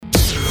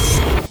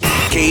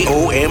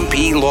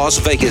KOMP Las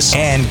Vegas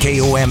and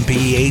KOMP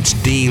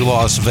HD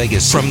Las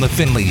Vegas from the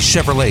Finley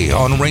Chevrolet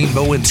on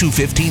Rainbow and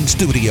 215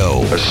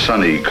 studio. A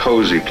sunny,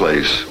 cozy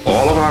place,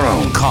 all of our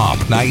own. Comp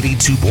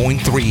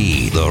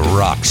 92.3, The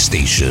Rock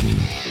Station.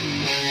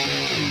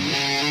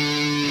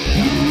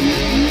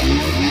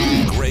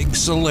 Greg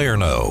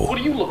Salerno. What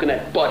are you looking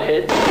at,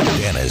 butthead?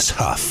 Dennis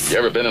Huff. You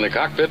ever been in a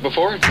cockpit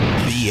before?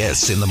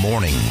 BS in the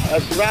morning.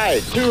 That's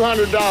right.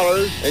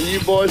 $200, and you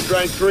boys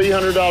drank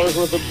 $300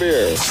 worth of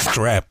beer.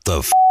 Strap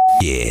the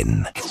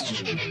in.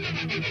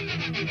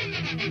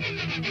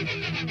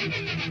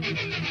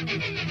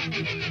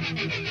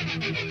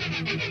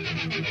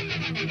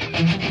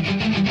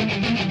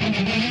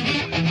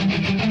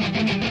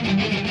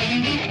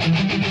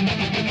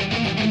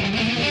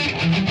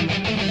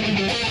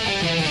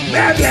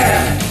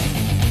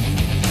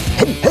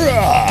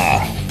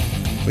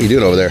 What are you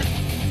doing over there?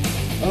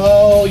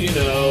 Oh, you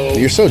know.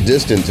 You're so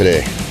distant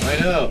today. I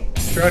know.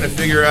 Trying to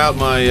figure out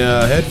my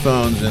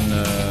headphones and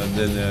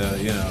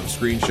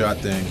screenshot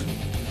things.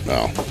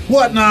 Oh.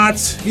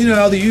 Whatnot. You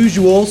know, the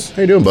usuals.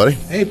 How you doing, buddy?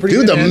 Hey, pretty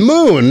Dude, good, the man.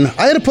 moon.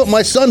 I had to put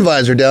my sun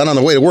visor down on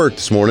the way to work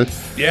this morning.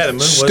 Yeah, the moon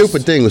was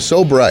Stupid thing was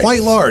so bright.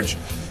 quite large.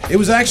 It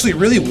was actually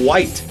really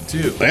white,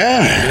 too.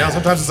 Yeah. You know,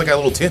 sometimes it's like a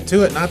little tint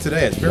to it. Not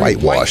today. It's very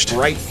Whitewashed.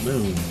 white, bright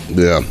moon.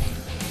 Yeah.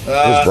 It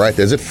was bright.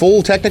 Is it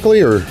full technically,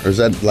 or is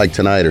that like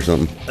tonight or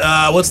something?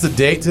 What's the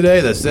date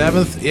today? The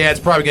 7th? Yeah, it's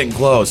probably getting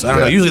close. I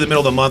don't know. Usually the middle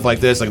of the month like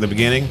this, like the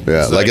beginning.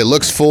 Yeah, it's like it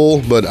looks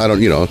full, but I don't,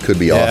 it could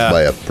be off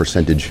by a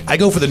percentage. I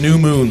go for the new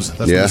moons. That's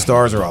when Yeah. the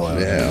stars are all out.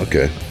 Yeah,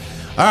 okay.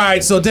 All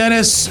right, so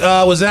Dennis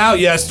was out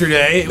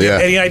yesterday. Yeah.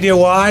 Any idea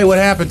why? What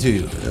happened to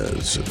you?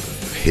 It's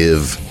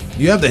HIV.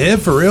 You have the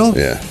HIV for real?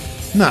 Yeah.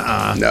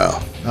 Nuh-uh. No.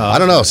 I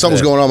don't know.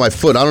 Something's going on my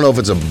foot. I don't know if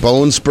it's a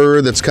bone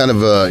spur that's kind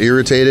of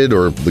irritated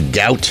or the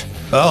gout.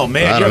 Oh,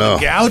 man. I You don't have know.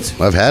 the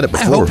gout? I've had it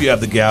before. I hope you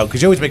have the gout,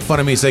 because you always make fun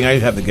of me saying I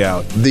have the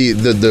gout.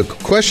 The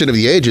question of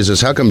the ages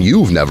is how come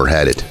you've never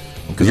had it?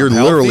 Because you're I'm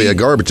literally healthy. a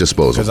garbage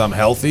disposal. Because I'm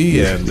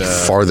healthy and...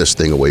 farthest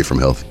thing away from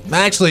health.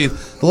 Actually,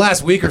 the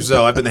last week or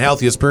so, I've been the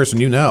healthiest person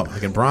you know. I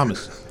can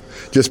promise.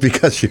 Just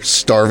because you're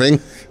starving?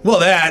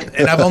 Well, that,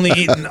 and I've only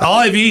eaten... All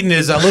I've eaten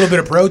is a little bit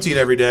of protein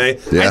every day.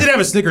 Yeah. I did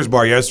have a Snickers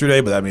bar yesterday,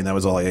 but I mean, that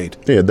was all I ate.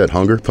 You had that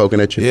hunger poking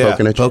at you, Yeah,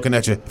 poking at you? poking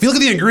at you. If you look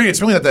at the ingredients,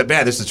 it's really not that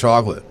bad. This is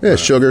chocolate. Yeah,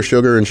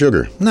 sugar, and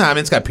sugar. No, I mean,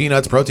 it's got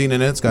peanuts, protein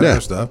in it. It's got Yeah.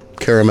 other stuff.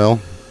 Caramel.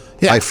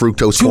 Yeah. High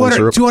fructose corn 200,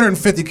 syrup.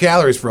 250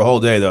 calories for a whole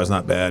day, though. It's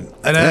not bad.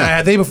 And then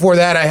the day before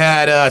that, I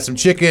had some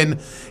chicken.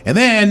 And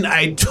then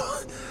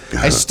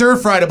I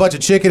stir-fried a bunch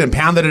of chicken and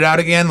pounded it out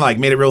again, like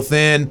made it real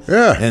thin.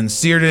 Yeah. And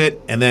seared it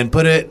and then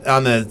put it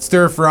on the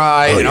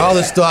stir-fry and all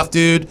this stuff,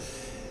 dude.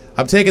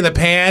 I'm taking the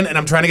pan and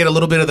I'm trying to get a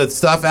little bit of the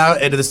stuff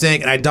out into the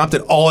sink, and I dumped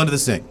it all into the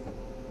sink.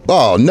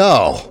 Oh,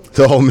 no.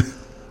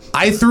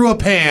 I threw a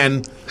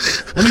pan.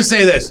 Let me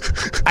say this.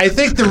 I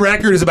think the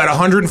record is about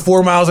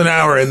 104 miles an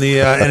hour in the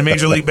in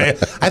Major League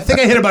Baseball. I think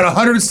I hit about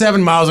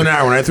 107 miles an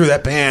hour when I threw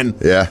that pan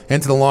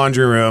into the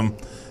laundry room,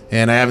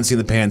 and I haven't seen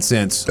the pan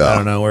since. I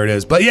don't know where it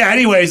is. But yeah,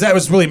 anyways, that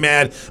was really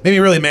mad. Made me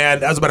really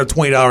mad. That was about a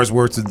 $20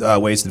 worth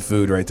of wasted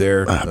food right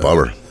there.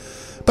 Bummer.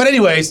 But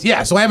anyways,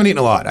 yeah, so I haven't eaten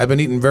a lot. I've been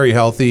eating very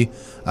healthy.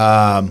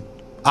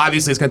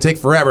 Obviously, it's going to take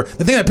forever.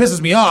 The thing that pisses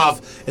me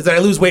off is that I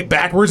lose weight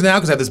backwards now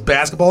because I have this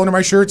basketball under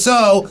my shirt.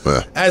 So,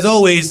 as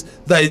always,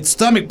 the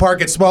stomach part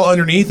gets small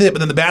underneath it, but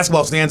then the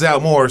basketball stands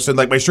out more. So,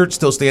 like, my shirt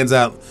still stands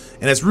out.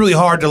 And it's really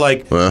hard to,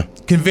 like,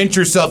 convince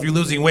yourself you're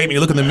losing weight when you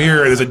look in the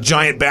mirror and there's a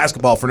giant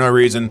basketball for no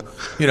reason,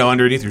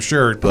 underneath your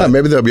shirt. But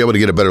Maybe they'll be able to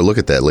get a better look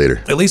at that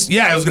later. at least,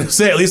 I was going to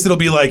say, at least it'll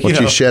be like, Once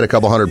you shed a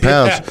couple 100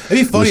 pounds, Yeah, it'd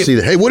be funny you'll see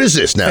that, hey, what is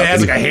this now? it has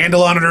like a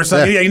handle on it or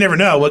something. Yeah. Yeah, you never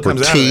know what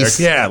comes out of teeth.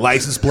 there. Yeah,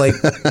 license plate.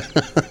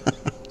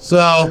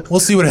 So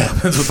we'll see what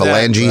happens with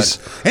Phalanges.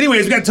 that. But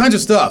anyways, we got tons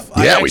of stuff.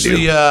 Yeah, I we do.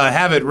 actually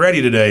have it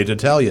ready today to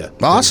tell you.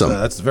 Awesome.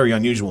 That's a very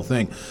unusual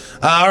thing.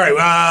 All right,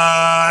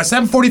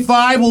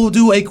 7:45. We'll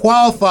do a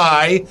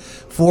qualify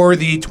for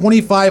the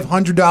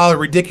 $2,500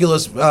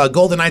 ridiculous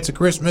Golden Knights of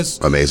Christmas.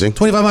 Amazing.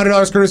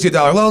 $2,500 courtesy of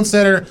Dollar Loan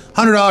Center.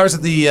 $100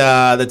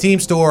 at the team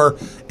store,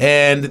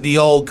 and the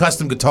old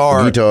custom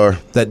guitar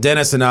that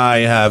Dennis and I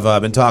have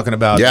been talking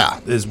about. Yeah.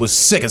 was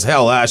sick as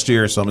hell last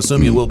year, so I'm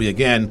assuming it will be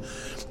again.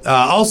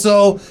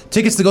 Also,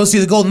 tickets to go see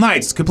the Golden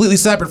Knights, completely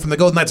separate from the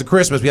Golden Knights of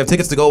Christmas. We have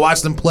tickets to go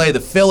watch them play the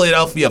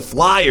Philadelphia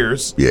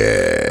Flyers.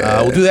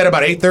 Yeah. We'll do that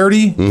about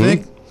 8:30, I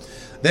think.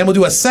 Then we'll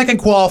do a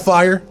second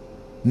qualifier,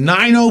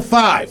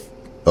 9:05.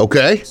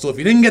 Okay. So if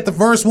you didn't get the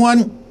first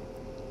one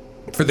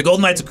for the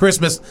Golden Knights of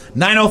Christmas,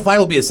 9:05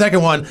 will be a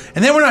second one.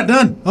 And then we're not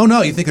done. Oh,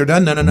 no, you think they're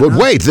done? No. But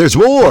wait, there's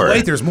more.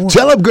 Wait, there's more.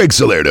 Tell him Greg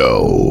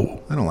Salerno.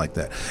 I don't like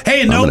that.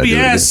 Hey, and No I'm gonna do it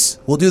BS,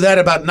 we'll do that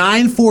about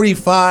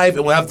 9:45,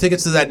 and we'll have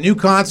tickets to that new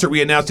concert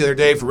we announced the other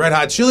day for Red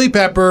Hot Chili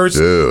Peppers,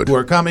 Dude. who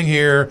are coming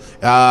here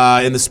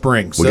in the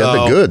spring. We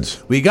got the goods.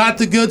 We got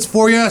the goods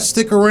for you.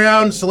 Stick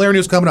around.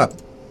 Salerno's coming up.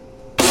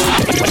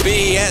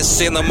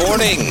 BS in the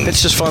morning.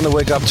 It's just fun to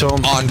wake up to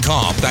them. On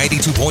Comp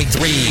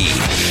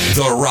 92.3,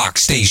 The Rock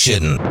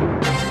Station.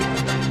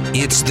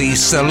 It's the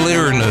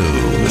Salir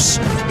News.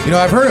 You know,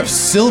 I've heard of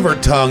silver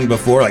tongue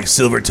before, like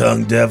silver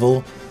tongue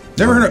devil.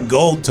 Never heard of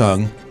gold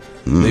tongue.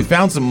 They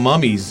found some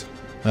mummies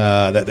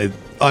that they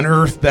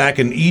unearthed back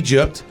in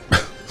Egypt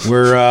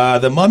where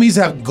the mummies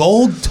have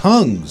gold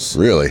tongues.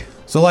 Really?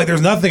 So, like,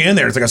 there's nothing in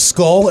there. It's like a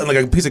skull and, like,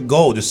 a piece of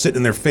gold just sitting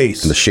in their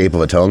face. In the shape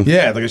of a tongue?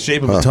 Yeah, like a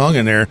shape of a tongue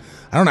in there.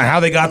 I don't know how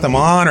they got them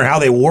on or how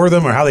they wore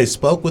them or how they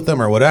spoke with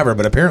them or whatever,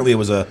 but apparently it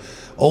was a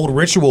old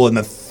ritual in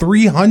the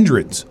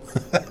 300s.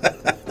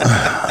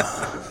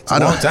 It's a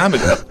long time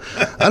ago.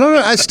 I don't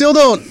know. I still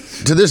don't,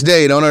 to this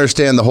day, don't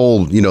understand the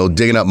whole,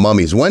 digging up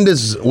mummies. Where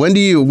do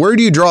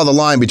you draw the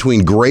line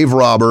between grave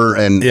robber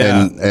and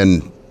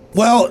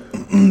Well,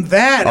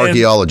 that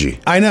archaeology?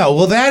 I know.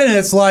 Well, that and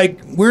it's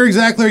like, where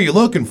exactly are you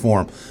looking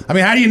for them? I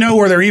mean, how do you know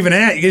where they're even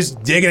at? You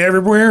just digging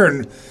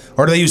everywhere,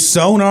 or do they use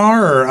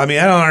sonar? Or I don't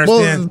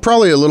understand. Well,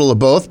 probably a little of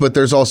both, but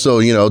there's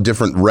also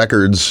different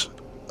records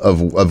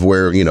of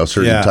where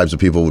certain types of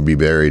people would be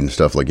buried and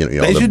stuff like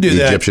they should do the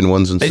that. Egyptian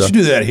ones and they stuff. They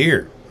should do that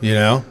here.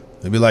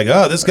 They'd be like,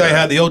 oh, this guy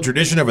had the old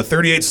tradition of a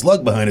 38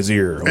 slug behind his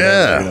ear. Or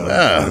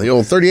whatever, the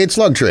old 38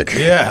 slug trick.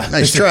 Yeah.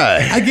 Nice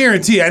try. I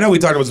guarantee, I know we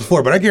talked about this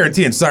before, but I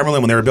guarantee in Summerlin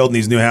when they were building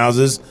these new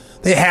houses,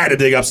 they had to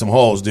dig up some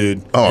holes,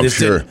 dude. Oh, I'm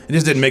sure. It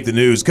just didn't make the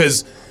news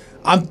because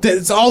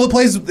it's all the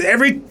places,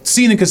 every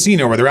scene in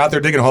Casino where they're out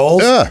there digging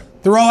holes,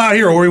 they're all out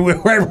here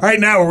right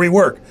now where we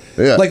work.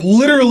 Yeah. Like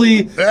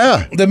literally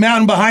the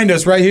mountain behind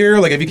us right here,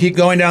 like if you keep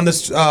going down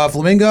this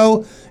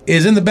Flamingo,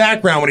 is in the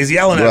background when he's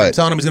yelling at him,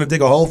 telling him he's going to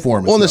dig a hole for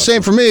him. Well, and the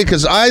same for me,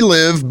 because I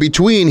live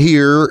between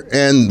here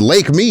and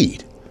Lake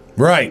Mead.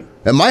 Right.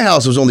 And my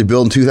house was only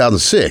built in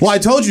 2006. Well, I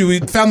told you, we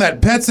found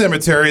that pet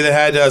cemetery that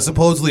had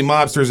supposedly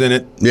mobsters in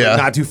it. Yeah.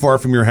 Not too far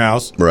from your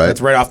house. Right.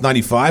 That's right off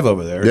 95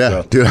 over there. Yeah.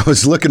 So. Dude, I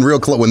was looking real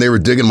close when they were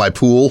digging my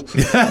pool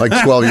like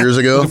 12 years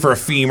ago. Looking for a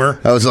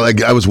femur. I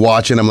was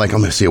watching. I'm like, I'm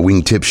going to see a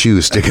wingtip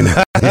shoe sticking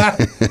out.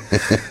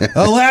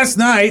 Last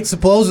night,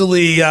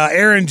 supposedly,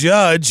 Aaron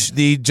Judge,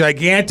 the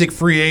gigantic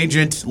free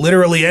agent,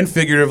 literally and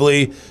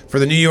figuratively, for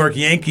the New York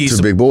Yankees. He's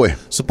a big boy.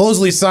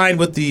 Supposedly signed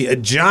with the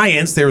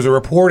Giants. There was a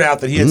report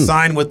out that he had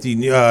signed with the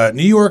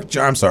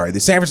the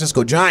San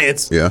Francisco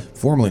Giants. Yeah.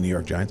 Formerly New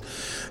York Giants.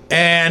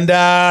 And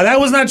that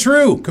was not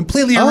true.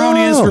 Completely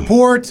erroneous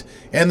report.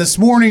 And this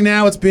morning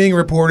now it's being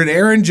reported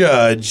Aaron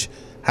Judge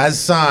has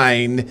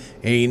signed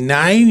a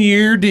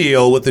 9-year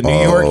deal with the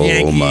New York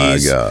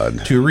Yankees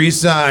to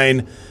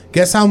re-sign.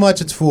 Guess how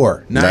much it's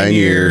for? 9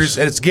 years.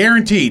 And it's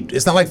guaranteed.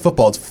 It's not like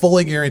football. It's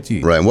fully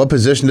guaranteed. Right. And what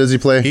position does he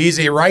play? He's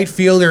a right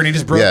fielder, and he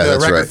just broke the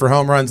record for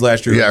home runs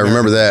last year. Yeah, I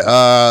remember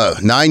that.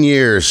 9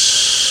 years,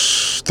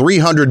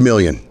 $300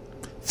 million.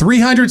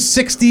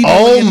 $360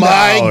 million. Oh,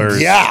 my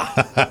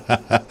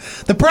God.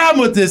 The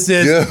problem with this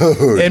is,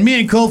 Dude. and me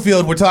and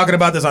Cofield were talking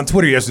about this on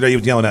Twitter yesterday. He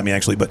was yelling at me,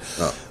 actually, but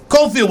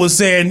Cofield was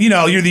saying,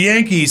 you're the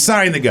Yankees,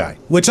 sign the guy,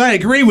 which I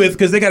agree with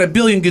because they got $1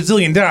 billion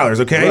gazillion,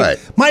 okay?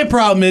 Right. My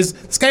problem is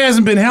this guy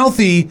hasn't been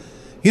healthy.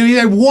 He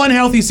had one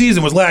healthy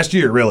season was last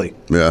year, really.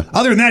 Yeah.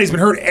 Other than that, he's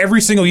been hurt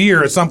every single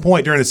year at some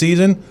point during the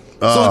season.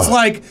 So it's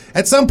like,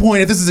 at some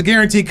point, if this is a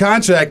guaranteed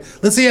contract,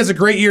 let's say he has a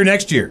great year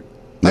next year.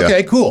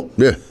 Okay, cool.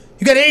 Yeah.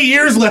 You got 8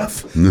 years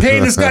left,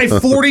 paying this guy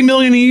 $40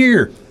 million a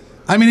year.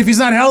 I mean, if he's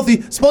not healthy,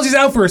 suppose he's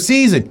out for a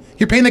season.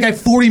 You're paying that guy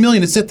 $40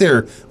 million to sit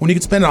there when you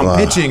could spend it on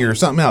pitching or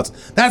something else.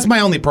 That's my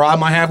only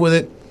problem I have with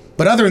it.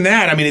 But other than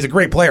that, I mean, he's a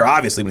great player,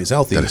 obviously, when he's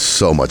healthy. That is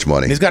so much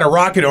money. He's got a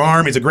rocket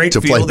arm. He's a great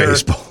fielder. To play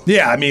baseball.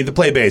 Yeah, I mean, to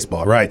play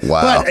baseball, right.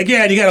 Wow. But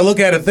again, you got to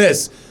look at it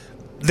this.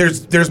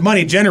 There's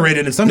money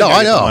generated in some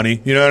I know.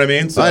 money. You know what I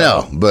mean? So, I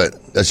know,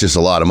 but that's just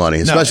a lot of money,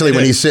 especially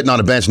when he's sitting on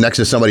a bench next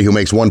to somebody who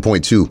makes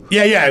 1.2.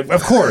 Yeah,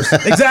 of course.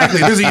 Exactly.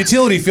 There's a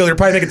utility fielder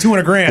probably making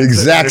 $200,000.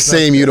 Exact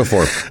same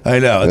uniform. I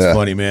know. It's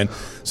funny, man.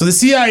 So the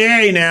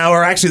CIA now,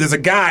 or actually there's a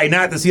guy,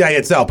 not the CIA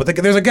itself, but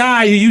there's a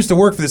guy who used to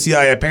work for the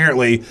CIA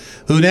apparently,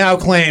 who now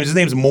claims, his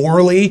name's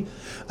Morley.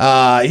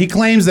 He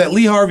claims that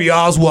Lee Harvey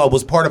Oswald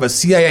was part of a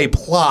CIA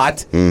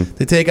plot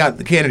to take out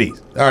the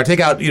Kennedys, or take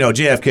out,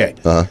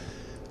 JFK. Uh-huh.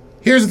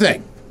 Here's the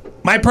thing.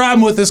 My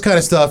problem with this kind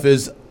of stuff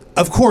is,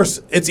 of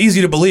course, it's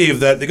easy to believe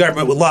that the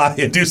government would lie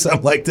and do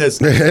something like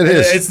this. It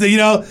is.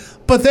 It's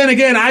but then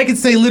again, I could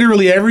say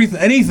literally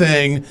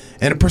anything,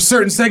 and a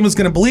certain segment's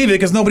going to believe it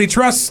because nobody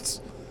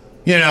trusts,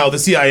 the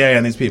CIA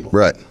and these people.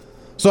 Right.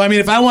 So, I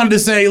mean, if I wanted to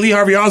say Lee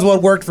Harvey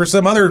Oswald worked for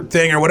some other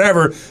thing or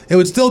whatever, it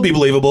would still be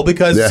believable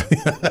because,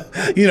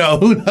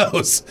 who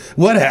knows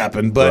what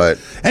happened. But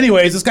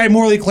anyways, this guy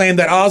Morley claimed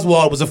that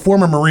Oswald was a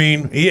former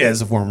Marine, he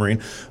is a former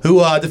Marine, who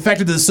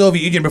defected to the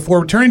Soviet Union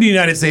before returning to the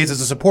United States as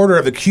a supporter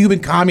of the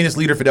Cuban communist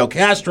leader Fidel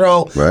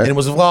Castro and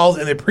was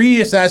involved in a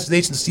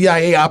pre-assassination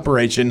CIA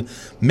operation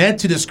meant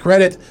to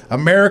discredit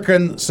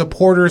American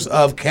supporters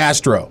of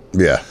Castro.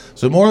 Yeah.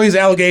 So Morley's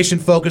allegation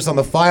focused on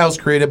the files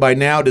created by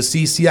now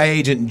deceased CIA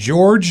agent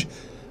George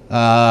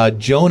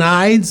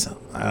Jonides,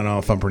 I don't know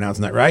if I'm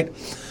pronouncing that right,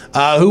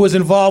 who was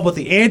involved with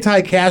the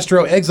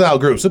anti-Castro exile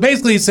group. So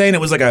basically he's saying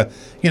it was like a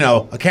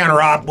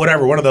counter-op,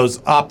 whatever, one of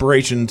those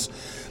operations.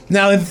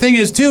 Now the thing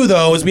is too,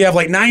 though, is we have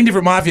like 9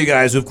 different mafia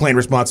guys who've claimed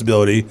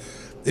responsibility.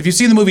 If you've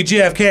seen the movie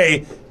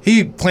JFK,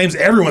 he claims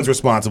everyone's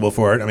responsible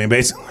for it. I mean,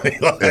 basically,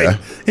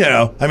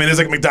 there's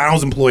like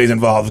McDonald's employees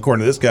involved,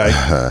 according to this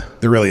guy.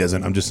 There really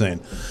isn't. I'm just saying.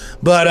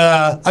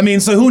 But,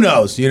 so who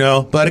knows,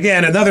 But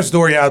again, another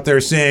story out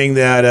there saying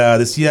that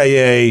the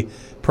CIA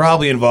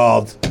probably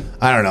involved.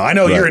 I don't know. I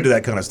know you're into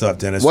that kind of stuff,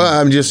 Dennis. Well,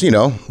 I'm just,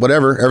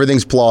 whatever.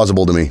 Everything's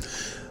plausible to me.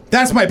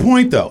 That's my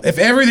point, though. If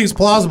everything's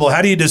plausible,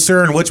 how do you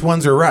discern which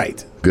ones are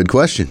right? Good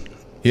question.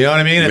 You know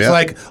what I mean? It's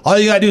like all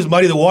you got to do is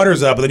muddy the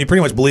waters up, and then you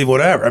pretty much believe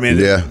whatever. I mean,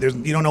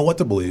 you don't know what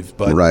to believe.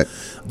 But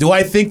do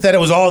I think that it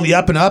was all in the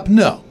up and up?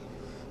 No.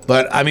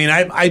 But, I mean,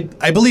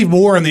 I believe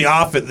more in the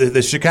outfit,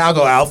 the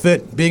Chicago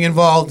outfit being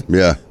involved.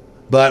 Yeah.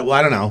 But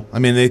I don't know. I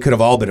mean, they could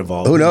have all been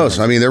involved. Who knows?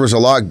 I mean, there was a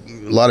lot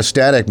of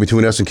static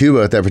between us and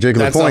Cuba at that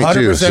particular point,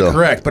 too. That's 100%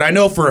 correct. But I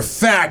know for a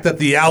fact that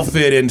the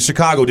outfit in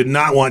Chicago did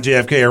not want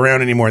JFK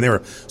around anymore. And they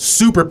were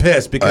super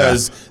pissed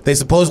because they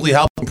supposedly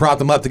helped him,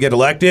 prop him up to get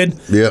elected.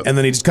 Yep. And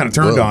then he just kind of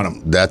turned on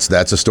him. That's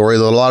a story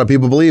that a lot of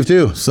people believe,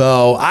 too.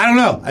 So, I don't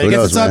know. I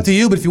guess it's up to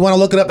you. But if you want to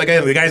look it up,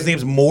 again, the guy's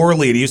name's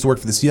Morley. And he used to work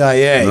for the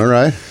CIA. All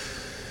right.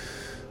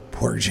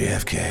 Poor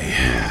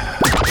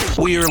JFK.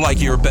 We're like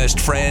your best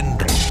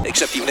friend,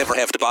 except you never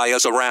have to buy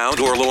us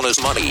around or loan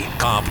us money.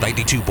 Comp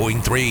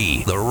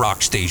 92.3, the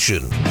rock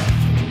station.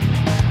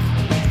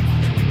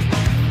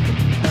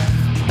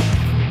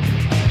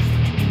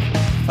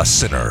 A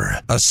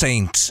sinner, a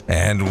saint,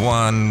 and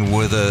one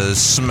with a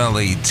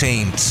smelly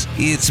taint.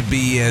 It's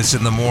BS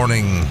in the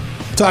morning.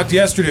 Talked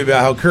yesterday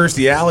about how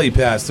Kirstie Alley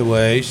passed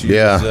away. She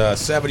was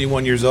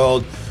 71 years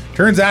old.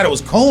 Turns out it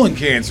was colon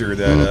cancer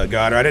that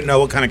got her. I didn't know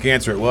what kind of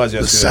cancer it was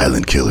yesterday. The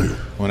silent killer.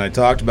 When I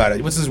talked about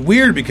it. Which is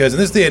weird because in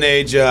this day and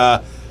age,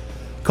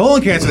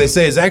 colon cancer, they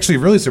say, is actually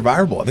really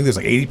survivable. I think there's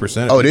like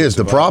 80%. Oh, it is.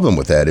 The problem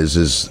with that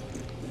is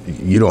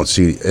you don't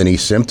see any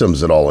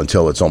symptoms at all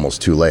until it's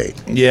almost too late.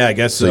 Yeah, I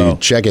guess so. So you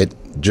check it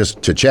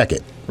just to check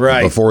it.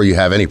 Right. Before you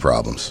have any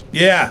problems.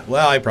 Yeah,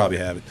 well, I probably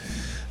have it.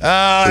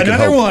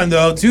 Another one,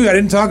 though, too. I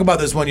didn't talk about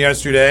this one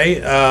yesterday,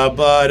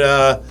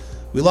 but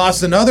we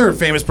lost another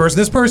famous person.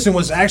 This person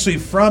was actually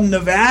from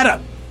Nevada.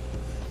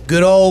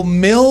 Good old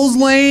Mills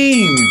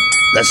Lane.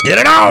 Let's get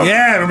it on.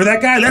 Yeah, remember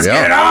that guy? Let's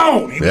get it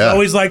on. He was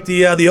always like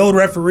the old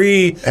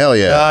referee. Hell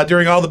yeah.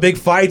 During all the big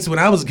fights when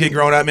I was a kid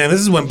growing up, man.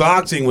 This is when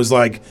boxing was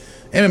like,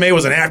 MMA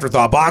was an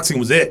afterthought. Boxing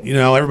was it.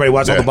 Everybody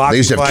watched all the boxing They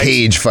used to have fights.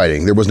 cage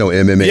fighting. There was no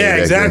MMA. Yeah,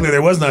 exactly.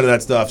 There was none of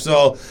that stuff.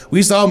 So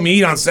we saw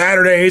meet on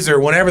Saturdays or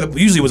whenever.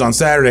 Usually it was on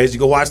Saturdays.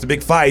 You go watch the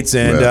big fights,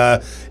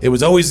 and it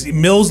was always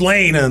Mills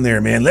Lane on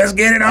there, man. Let's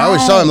get it on. I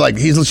always saw him like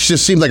he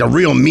just seemed like a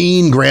real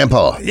mean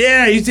grandpa.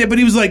 Yeah, but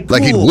he was like cool.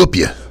 Like he'd whoop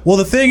you. Well,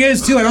 the thing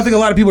is, too, I don't think a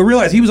lot of people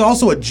realize he was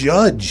also a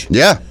judge.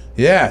 Yeah.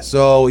 Yeah.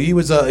 So he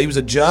was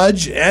a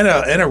judge and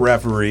a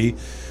referee.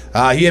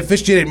 He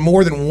officiated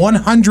more than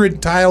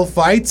 100 title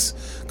fights,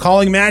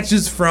 calling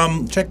matches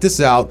from, check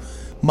this out,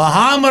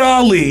 Muhammad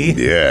Ali,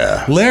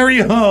 Larry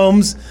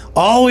Holmes,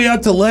 all the way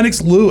up to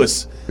Lennox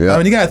Lewis. Yeah. I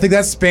mean, you got to think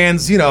that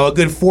spans, a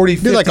good 40,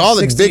 50, did like all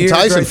the big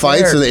Tyson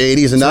fights in the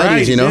 80s and 90s,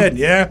 right, he did,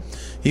 yeah.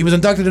 He was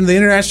inducted into the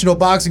International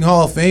Boxing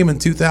Hall of Fame in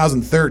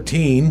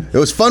 2013. It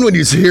was fun when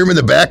you hear him in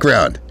the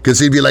background because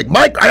he'd be like,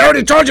 Mike, I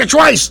already told you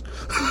twice.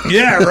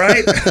 Yeah,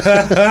 right?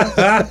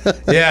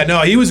 Yeah,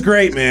 no, he was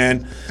great,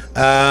 man.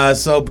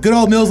 So good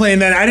old Mills Lane.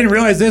 Then I didn't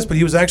realize this, but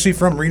he was actually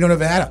from Reno,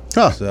 Nevada.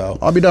 Huh, so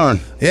I'll be darned.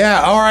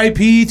 Yeah,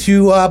 R.I.P.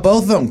 to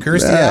both of them,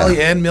 Kirstie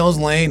Alley and Mills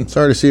Lane.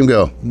 Sorry to see him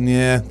go.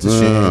 Yeah, it's a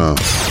shame.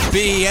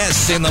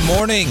 BS in the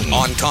morning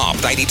on Comp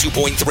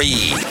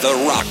 92.3,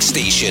 the rock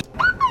station.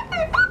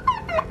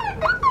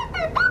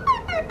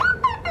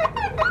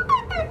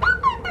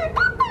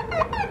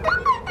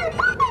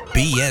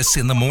 BS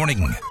in the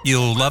morning.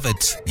 You'll love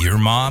it. Your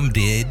mom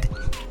did.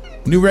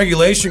 New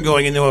regulation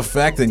going into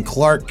effect in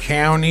Clark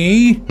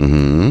County.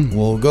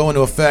 Will go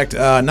into effect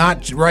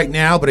not right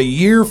now, but a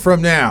year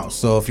from now.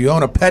 So if you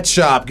own a pet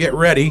shop, get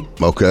ready.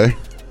 Okay.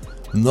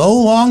 No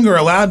longer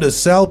allowed to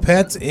sell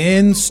pets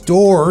in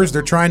stores.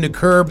 They're trying to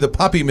curb the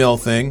puppy mill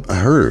thing. I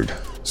heard.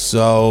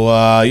 So,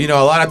 a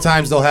lot of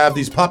times they'll have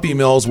these puppy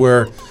mills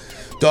where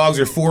dogs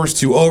are forced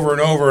to over and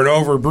over and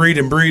over breed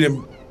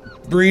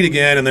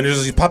again, and then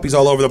there's these puppies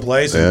all over the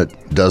place. It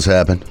does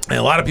happen. And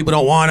a lot of people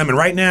don't want them. And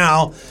right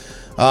now,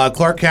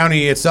 Clark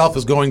County itself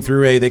is going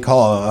through they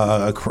call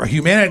a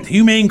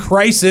humane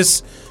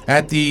crisis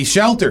at the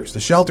shelters. The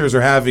shelters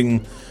are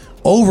having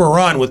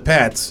overrun with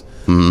pets.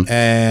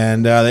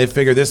 And they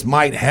figure this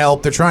might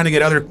help. They're trying to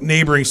get other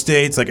neighboring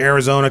states like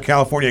Arizona,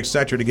 California,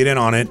 etc. to get in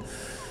on it.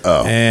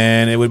 Oh.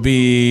 And it would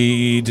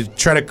be to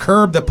try to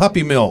curb the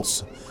puppy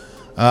mills.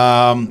 They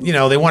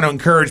want to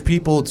encourage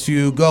people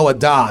to go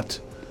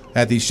adopt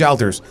at these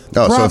shelters.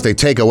 So if they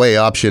take away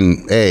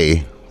option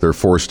A, they're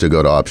forced to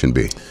go to option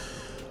B.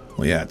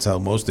 Well, yeah, that's how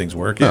most things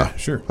work. Yeah,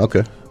 sure.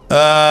 Okay.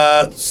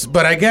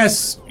 But I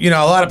guess, a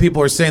lot of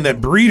people are saying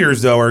that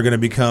breeders, though, are going to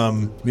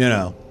become,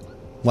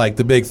 like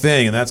the big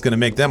thing, and that's going to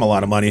make them a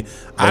lot of money.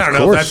 I don't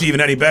know if that's even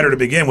any better to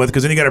begin with,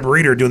 because then you got a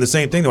breeder doing the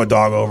same thing to a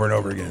dog over and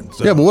over again.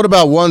 So. Yeah, but what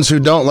about ones who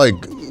don't,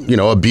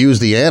 abuse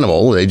the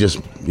animal? They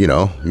just, you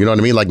know what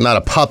I mean? Like not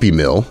a puppy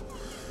mill,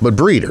 but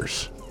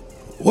breeders.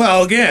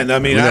 Well, again, I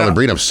mean, They only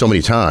breed them so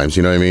many times.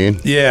 You know what I mean?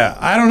 yeah,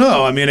 I don't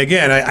know. I mean,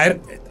 again,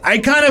 I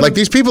kind of Like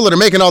these people that are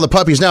making all the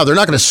puppies now, they're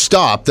not going to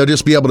stop. They'll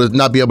just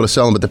not be able to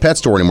sell them at the pet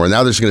store anymore.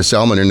 Now they're just going to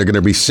sell them, and they're going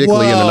to be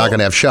sickly, and they're not going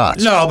to have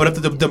shots. No, but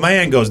if the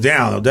demand goes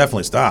down, they'll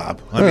definitely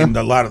stop. I mean,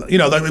 a lot of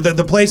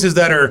the places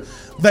that are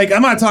like,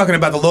 I'm not talking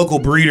about the local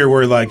breeder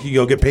where like you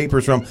go get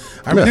papers from.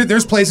 I mean,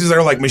 there's places that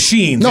are like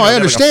machines. No, I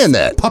understand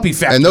that. Puppy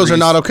factories, and those are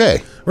not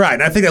okay. Right,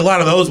 and I think a lot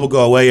of those will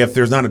go away if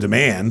there's not a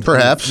demand.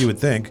 Perhaps. You would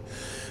think.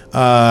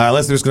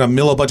 Unless they're just going to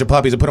mill a bunch of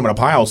puppies and put them in a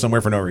pile somewhere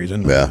for no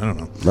reason. Yeah. I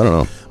don't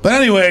know. But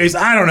anyways,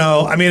 I don't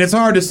know. I mean, it's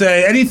hard to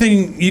say.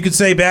 Anything you could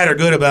say bad or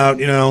good about,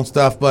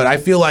 stuff, but I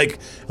feel like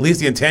at least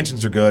the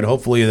intentions are good.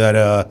 Hopefully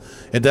that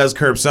it does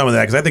curb some of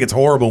that, because I think it's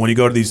horrible when you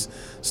go to these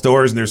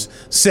stores and there's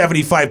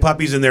 75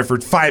 puppies in there for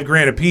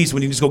 $5,000 a piece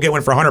when you just go get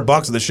one for $100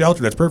 at the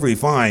shelter. That's perfectly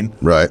fine.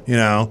 Right.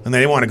 And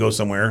they want to go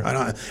somewhere.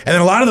 And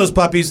then a lot of those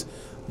puppies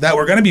that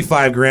were going to be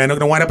 $5,000 are going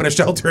to wind up in a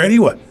shelter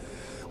anyway.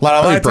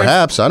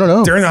 Perhaps. I don't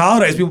know. During the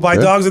holidays, people buy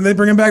dogs and they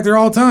bring them back there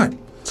all the time.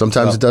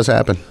 Sometimes it does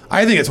happen.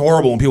 I think it's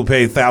horrible when people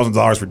pay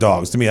 $1,000s for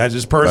dogs. To me, I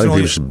just I personally...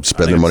 think people should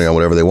spend their money on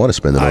whatever they want to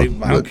spend it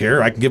on. I don't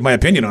care. I can give my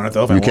opinion on it,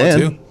 though, if I want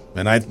to.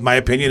 And my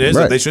opinion is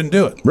that they shouldn't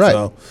do it. Right.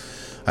 So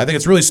I think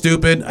it's really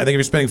stupid. I think if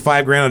you're spending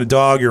 $5,000 on a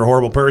dog, you're a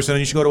horrible person, and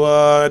you should go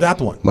to adopt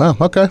one. Well,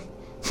 okay.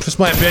 Just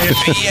my opinion.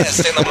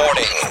 BS in the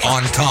morning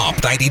on Top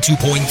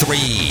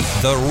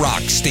 92.3, The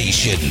Rock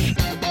Station.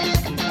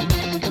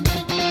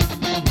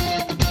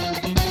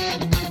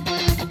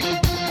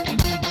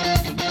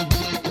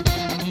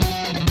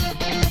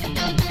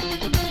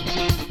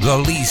 The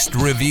least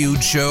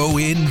reviewed show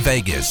in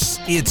Vegas.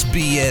 It's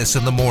BS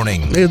in the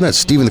morning. Isn't that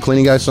Steven the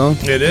Cleaning Guy song?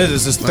 It is.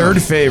 It's his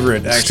third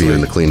favorite, actually. Steven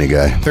the Cleaning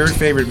Guy. Third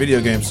favorite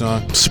video game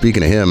song.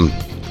 Speaking of him,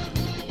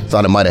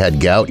 thought I might have had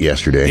gout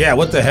yesterday. Yeah,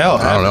 what the hell?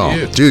 I don't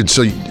know. Dude,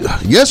 so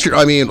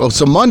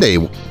so Monday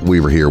we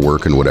were here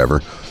working,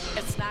 whatever.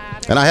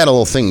 And I had a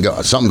little thing,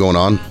 something going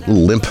on, a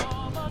little limp.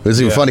 It was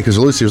even funny because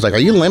Lucy was like, "Are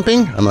you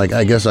limping?" I'm like,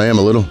 "I guess I am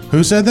a little."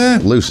 Who said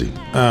that? Lucy.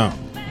 Oh.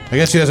 I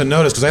guess she doesn't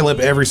notice because I limp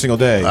every single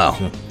day. Oh.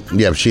 So.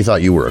 Yeah, but she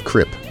thought you were a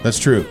crip. That's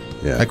true.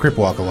 Yeah. I crip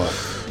walk a lot.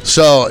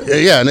 So,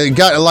 yeah, and it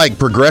got, like,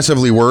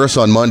 progressively worse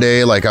on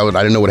Monday. Like, I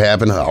didn't know what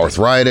happened.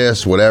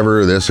 Arthritis,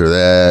 whatever, this or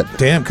that.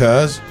 Damn,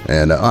 cuz.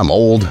 And I'm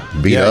old,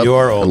 beat up. Yeah, you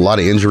are old. A lot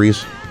of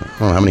injuries. I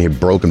don't know how many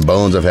broken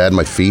bones I've had in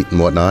my feet and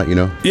whatnot,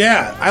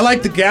 Yeah, I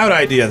like the gout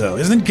idea, though.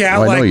 Isn't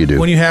gout I know you do.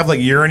 when you have, like,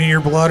 urine in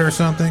your blood or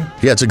something?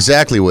 Yeah, it's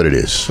exactly what it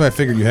is. That's what I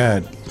figured you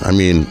had. I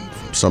mean,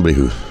 somebody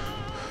who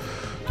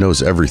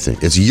knows everything.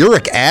 It's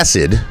uric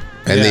acid,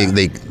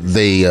 and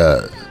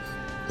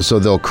so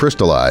they'll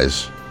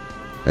crystallize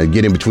and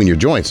get in between your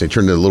joints. They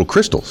turn into little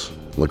crystals,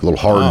 like little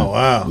hard. Oh,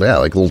 wow. Yeah,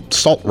 like little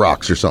salt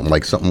rocks or something,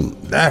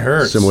 That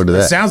hurts. similar to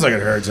that. It sounds like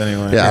it hurts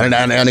anyway. Yeah,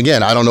 and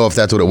again, I don't know if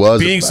that's what it was.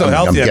 Being so I'm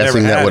healthy, I've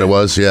guessing never that had what it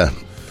was. Yeah.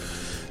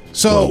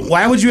 So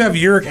why would you have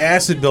uric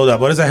acid buildup?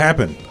 What does that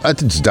happen?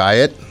 It's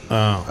diet.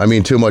 Oh. I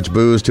mean, too much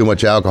booze, too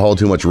much alcohol,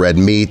 too much red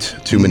meat,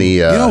 too many.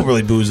 You don't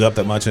really booze up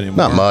that much anymore.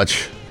 Not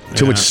much.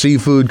 Too much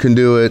seafood can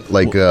do it,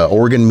 like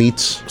organ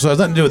meats. So it has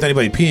nothing to do with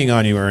anybody peeing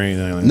on you or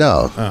anything like that?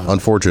 No,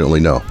 unfortunately,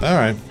 no. All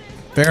right.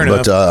 Fair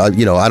enough. But, I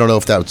don't know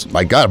if that's...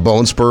 I got a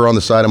bone spur on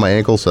the side of my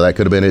ankle, so that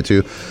could have been it,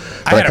 too.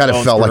 But I kind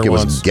of felt like it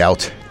was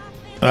gout.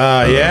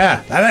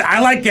 Yeah. I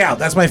like gout.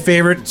 That's my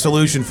favorite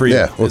solution for you.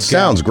 Yeah, well, it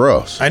sounds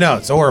gross. I know.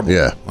 It's horrible.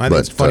 Yeah. I think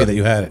it's funny that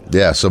you had it.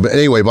 Yeah, so but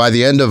anyway, by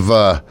the end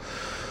of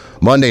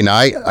Monday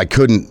night, I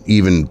couldn't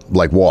even,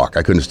 walk.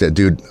 I couldn't stand.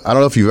 Dude, I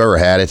don't know if you've ever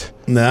had it.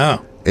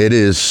 No. It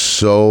is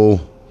so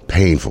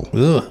painful.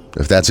 Ugh.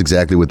 If that's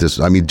exactly what this...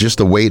 I mean, just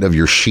the weight of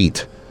your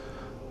sheet.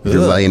 If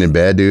you're laying in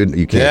bed, dude,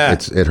 you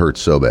can't... It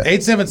hurts so bad.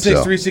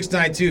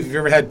 876-3692 if you've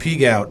ever had pea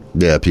gout.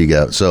 Yeah, pea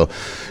gout. So,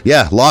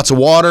 yeah, lots of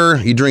water.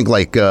 You drink,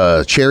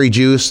 cherry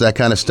juice, that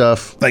kind of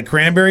stuff. Like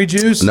cranberry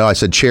juice? No, I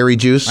said cherry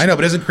juice. I know,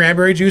 but doesn't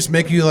cranberry juice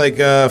make you,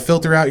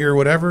 filter out your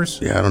whatevers?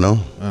 Yeah, I don't know.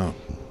 Oh.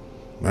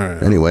 All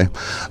right. Anyway.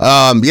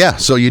 Yeah,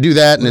 so you do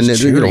that, and then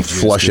it'll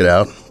juice, flush dude? it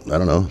out. I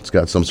don't know. It's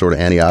got some sort of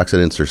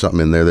antioxidants or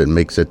something in there that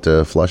makes it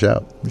flush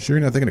out. You sure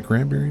you're not thinking of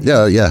cranberry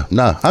juice? Yeah.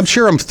 Nah, I'm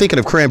sure I'm thinking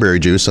of cranberry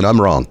juice, and I'm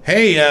wrong.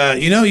 Hey,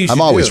 you should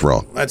I'm always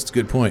wrong. That's a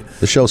good point.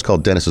 The show's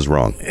called Dennis is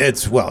Wrong. It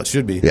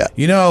should be. Yeah.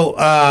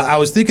 I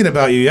was thinking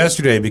about you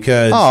yesterday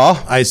because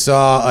Aw. I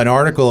saw an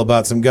article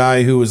about some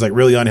guy who was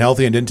really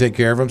unhealthy and didn't take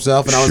care of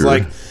himself, and I was Sure.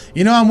 like,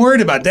 I'm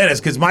worried about Dennis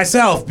because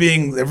myself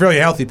being a really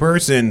healthy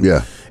person,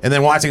 and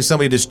then watching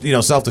somebody just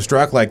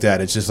self-destruct like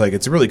that, it's just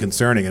it's really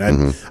concerning, and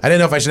I didn't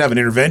know if I should have an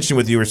intervention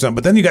with you or something,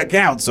 but then you got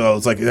gout, so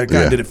it's that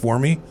kind of did it for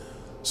me.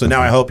 So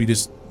now I hope you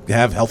just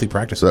have healthy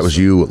practices. So that was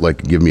you,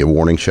 give me a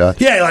warning shot?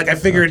 Yeah, I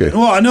figured. Okay.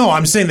 Well, no,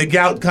 I'm saying the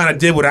gout kind of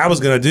did what I was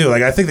going to do.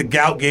 I think the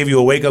gout gave you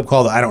a wake up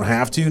call that I don't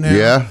have to now.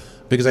 Yeah.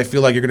 Because I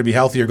feel like you're going to be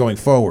healthier going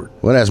forward.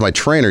 Well, as my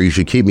trainer, you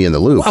should keep me in the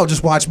loop. Well,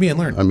 just watch me and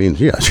learn. I mean,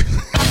 yeah.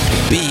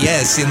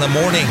 BS in the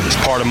morning. It's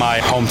part of my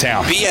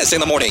hometown. BS in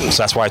the morning.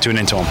 So that's why I tune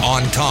into them.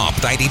 On Top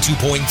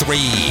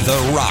 92.3,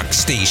 The Rock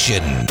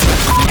Station.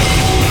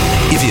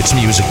 If it's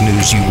music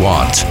news you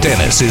want,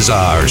 Dennis is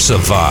our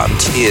savant.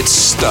 It's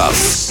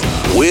Stuff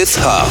with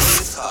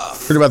Huff.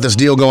 Heard about this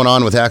deal going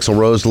on with Axl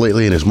Rose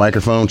lately and his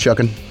microphone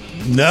chucking?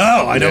 No,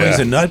 I know he's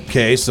a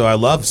nutcase, so I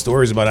love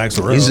stories about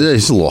Axl Rose.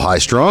 He's a little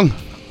high-strung,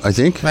 I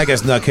think. I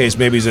guess nutcase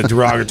maybe is a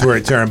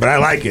derogatory term, but I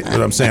like it. What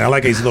I'm saying, I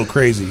like it. He's a little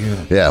crazy. You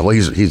know? Yeah, well,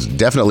 he's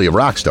definitely a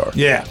rock star.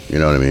 Yeah. You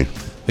know what I mean?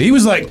 He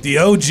was like the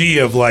OG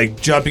of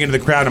like jumping into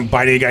the crowd and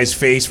biting a guy's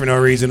face for no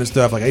reason and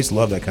stuff. Like I used to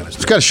love that kind of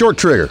stuff. He's got a short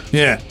trigger.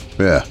 Yeah.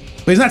 Yeah.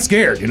 But he's not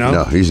scared, you know?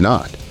 No, he's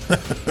not.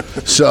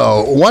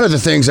 So one of the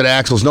things that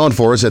Axl's known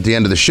for is at the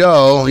end of the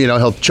show,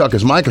 he'll chuck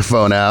his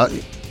microphone out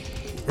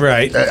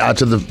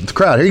to the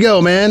crowd. Here you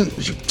go, man.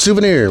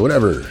 Souvenir,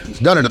 whatever. He's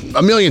done it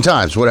a million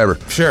times, whatever.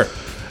 Sure.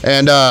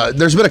 And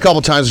there's been a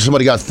couple times where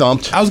somebody got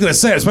thumped. I was going to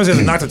say, especially if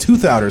they knocked a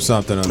tooth out or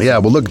something. Yeah,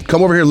 well, look,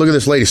 come over here and look at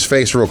this lady's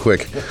face real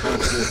quick.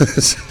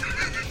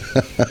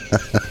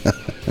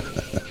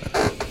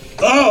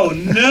 Oh,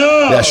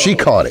 no. Yeah, she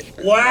caught it.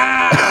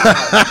 Wow.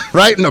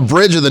 Right in the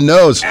bridge of the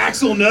nose.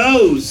 Axl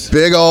knows.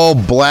 Big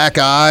old black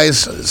eyes.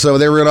 So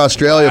they were in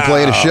Australia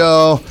playing a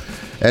show,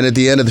 and at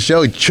the end of the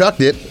show, he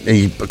chucked it, and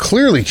he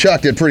clearly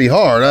chucked it pretty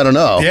hard. I don't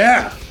know.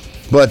 Yeah.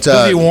 But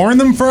did he warn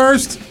them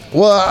first?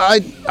 Well,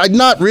 I'd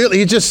not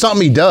really. It's just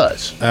something he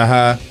does.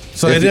 Uh-huh.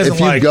 So if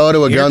you go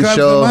to a gun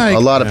show, a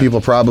lot of people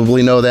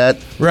probably know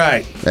that.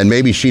 Right. And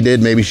maybe she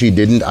did, maybe she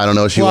didn't. I don't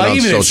know. She went on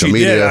social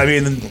media. Did, I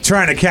mean,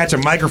 trying to catch a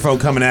microphone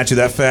coming at you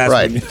that fast.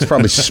 Right. It's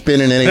probably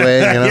spinning anyway.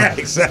 Yeah,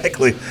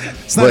 exactly.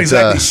 It's not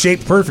exactly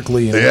shaped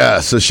perfectly.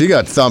 Yeah, so she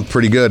got thumped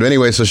pretty good.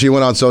 Anyway, so she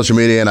went on social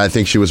media, and I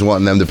think she was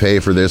wanting them to pay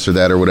for this or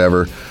that or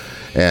whatever.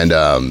 And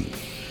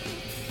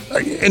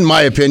in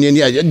my opinion,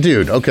 yeah,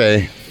 dude,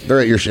 okay.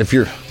 They're at if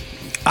you're...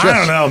 I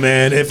don't know,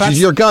 man. If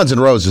you're Guns N'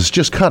 Roses,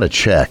 just cut a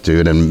check,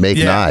 dude, and make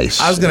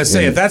nice. I was going to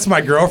say, if that's my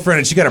girlfriend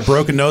and she got a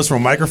broken nose from a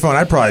microphone,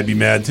 I'd probably be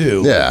mad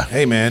too. Yeah.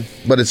 Hey, man.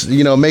 But it's,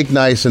 make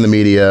nice in the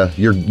media.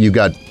 You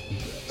got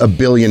 $1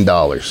 billion.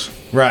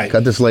 Right.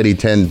 Cut this lady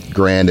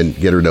 $10,000 and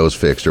get her nose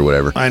fixed or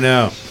whatever. I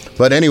know.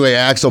 But anyway,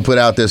 Axl put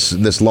out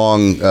this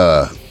long,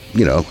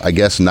 I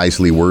guess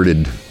nicely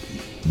worded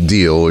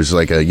deal. It was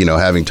like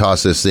having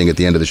tossed this thing at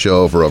the end of the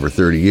show for over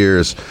 30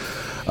 years.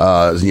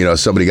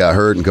 Somebody got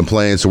hurt and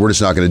complained, so we're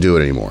just not going to do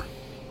it anymore.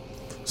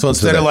 So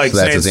instead of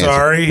saying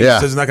sorry, he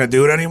says he's not going to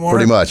do it anymore?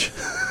 Pretty much.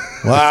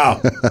 Wow.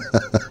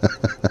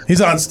 He's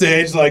on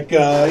stage, at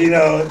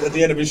the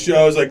end of his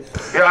show, he's like,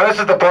 yeah, this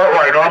is the part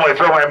where I normally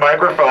throw my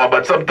microphone,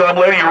 but some dumb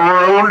lady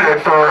ruined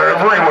it for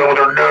everyone with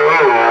her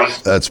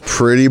nose. That's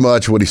pretty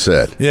much what he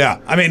said.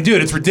 Yeah. I mean,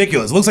 dude, it's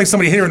ridiculous. It looks like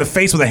somebody hit her in the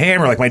face with a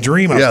hammer, like my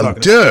dream.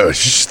 Dude.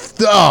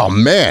 Oh,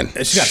 man.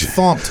 And she got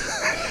thumped.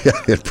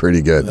 Yeah,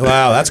 pretty good.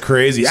 Wow, that's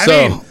crazy. I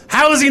mean,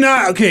 how is he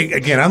not... Okay,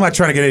 again, I'm not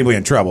trying to get anybody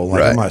in trouble.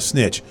 Like, I'm not a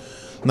snitch.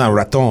 I'm not a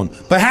raton.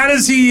 But how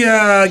does he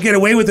get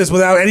away with this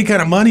without any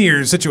kind of money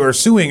or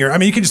suing?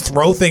 You can just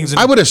throw things...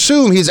 I would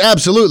assume he's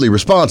absolutely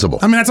responsible.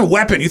 I mean, that's a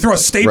weapon. You throw a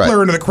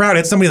stapler into the crowd,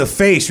 hit somebody in the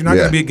face, you're not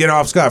going to get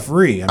off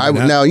scot-free. I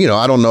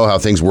don't know how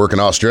things work in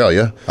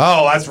Australia.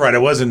 Oh, that's right.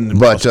 It wasn't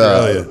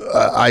Australia.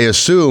 I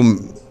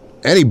assume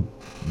any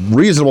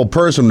reasonable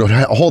person would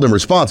hold him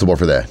responsible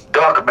for that.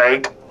 Duck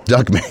mate.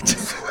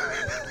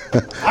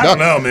 I don't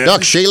know, man.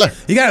 Duck Sheila.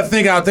 You got to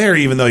think out there,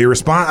 even though you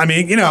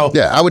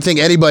Yeah, I would think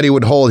anybody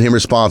would hold him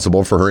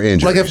responsible for her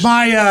injuries. Like if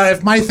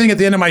my thing at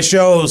the end of my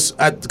shows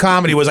at the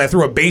comedy was I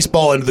threw a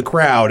baseball into the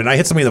crowd and I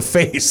hit somebody in the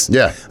face.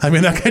 Yeah. I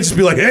mean, that guy just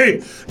be like,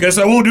 hey, guess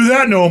I won't do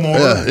that no more.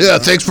 Yeah,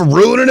 thanks for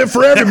ruining it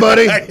for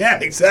everybody. Yeah,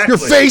 exactly. Your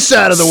face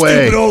out of the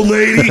way. Stupid old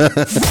lady.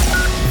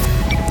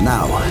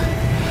 Now,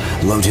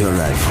 load your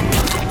rifle.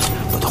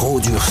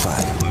 Hold your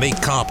fire.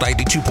 Make Comp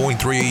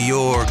 92.3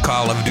 your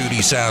Call of Duty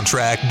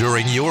soundtrack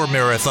during your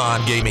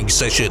marathon gaming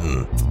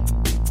session.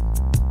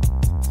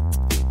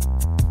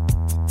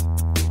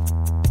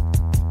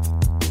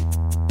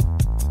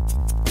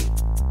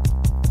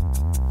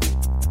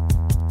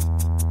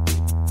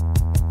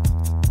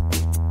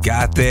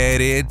 Got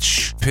that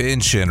itch?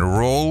 Pinch and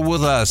roll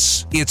with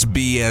us. It's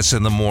BS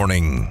in the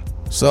morning.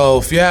 So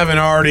if you haven't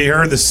already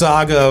heard the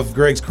saga of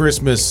Greg's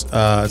Christmas,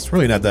 it's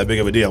really not that big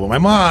of a deal. But my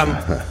mom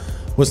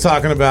was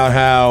talking about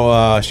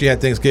how she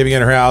had Thanksgiving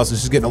at her house and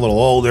she's getting a little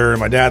older, and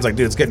my dad's like,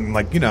 dude, it's getting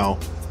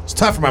it's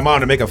tough for my mom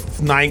to make a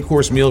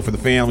 9-course meal for the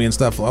family and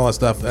stuff, all that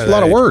stuff. It's a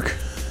lot of work.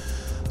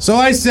 So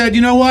I said,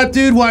 you know what,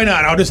 dude, why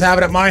not? I'll just have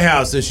it at my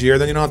house this year,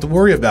 then you don't have to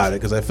worry about it,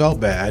 because I felt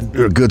bad.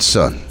 You're a good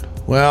son.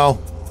 Well,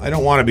 I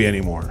don't want to be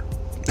anymore,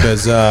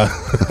 because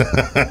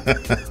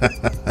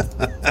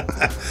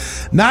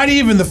not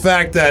even the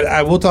fact that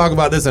I will talk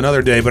about this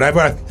another day, but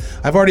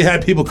I've already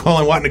had people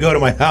calling wanting to go to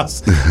my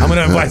house. I'm going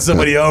to invite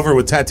somebody over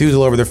with tattoos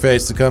all over their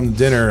face to come to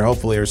dinner,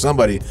 hopefully, or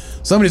somebody's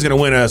going to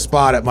win a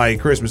spot at my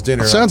Christmas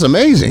dinner. Sounds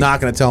amazing. I'm not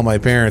going to tell my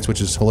parents,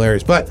 which is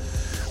hilarious, but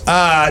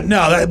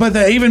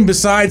even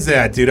besides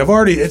that, dude,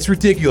 it's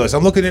ridiculous.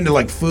 I'm looking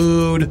into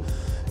food.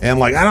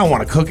 And I don't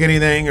want to cook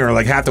anything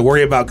or have to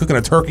worry about cooking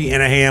a turkey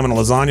and a ham and a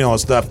lasagna, all that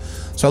stuff.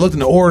 So I looked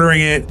into ordering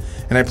it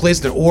and I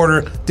placed an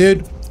order.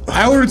 Dude,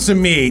 I ordered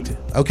some meat,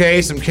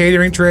 okay, some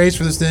catering trays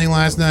for this thing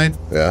last night.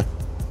 Yeah.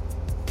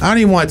 I don't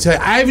even want to tell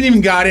you. I haven't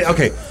even got it.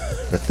 Okay.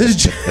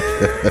 This is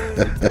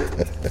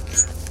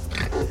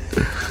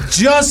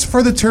just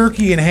for the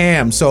turkey and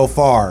ham so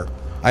far,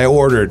 I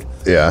ordered.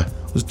 Yeah.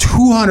 It was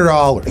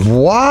 $200.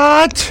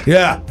 What?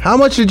 Yeah. How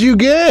much did you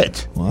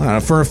get? Well, I don't know,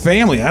 for a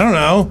family, I don't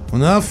know.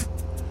 Enough.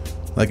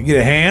 Like you get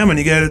a ham and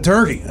you get a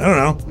turkey. I don't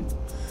know.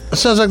 It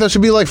sounds like that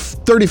should be like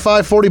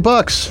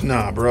 $35-$40.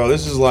 Nah, bro.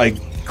 This is like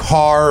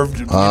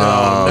carved, Okay.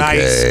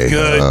 nice,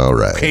 good, All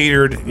right.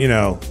 catered,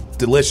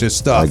 delicious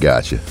stuff. I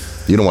got you.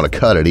 You don't want to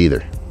cut it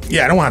either.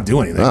 Yeah, I don't want to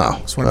do anything. Oh, I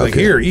just want to be like,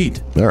 okay. here,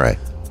 eat. All right.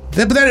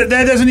 But that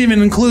doesn't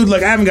even include,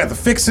 like, I haven't got the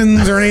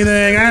fixins or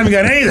anything. I haven't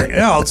got anything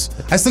else.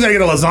 I still got to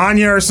get a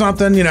lasagna or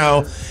something,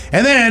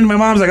 And then my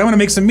mom's like, I'm going to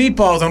make some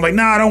meatballs. I'm like,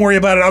 nah, don't worry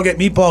about it. I'll get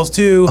meatballs,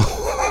 too.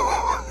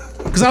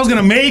 Because I was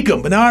going to make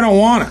them, but now I don't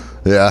want to.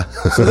 Yeah.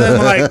 So then,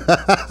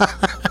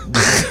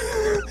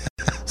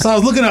 so I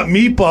was looking up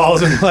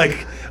meatballs and,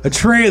 like, a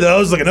tray of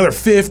those, like, another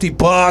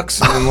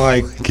 $50. And I'm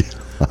like,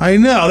 I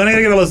know. Then I got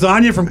to get a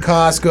lasagna from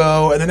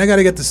Costco, and then I got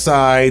to get the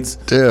sides.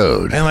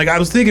 Dude. And, like, I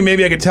was thinking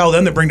maybe I could tell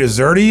them to bring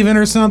dessert even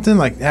or something.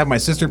 Like, have my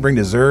sister bring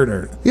dessert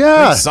or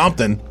bring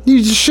something.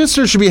 Your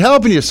sister should be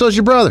helping you. So's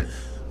your brother.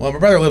 Well, my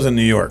brother lives in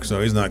New York, so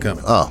he's not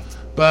coming. Oh.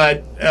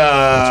 But,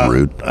 That's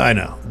rude. I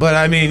know. But,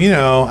 I mean,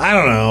 I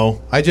don't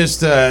know. I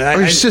just,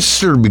 Your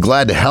sister would be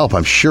glad to help,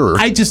 I'm sure.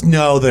 I just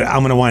know that I'm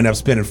going to wind up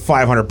spending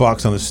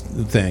 $500 on this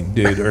thing,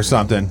 dude, or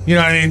something. You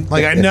know what I mean?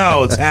 Like, I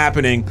know it's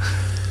happening.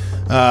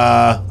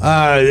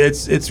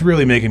 It's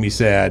really making me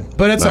sad,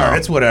 but it's all right.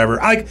 It's whatever.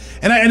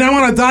 And I'm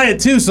on a diet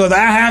too, so that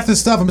half this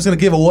stuff I'm just gonna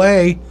give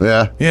away.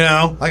 Yeah.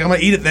 Like I'm gonna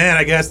eat it then,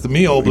 I guess, the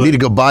meal. But You need to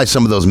go buy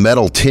some of those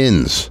metal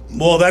tins.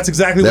 well, that's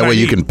exactly That what way I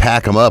you need. can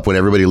pack them up when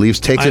everybody leaves.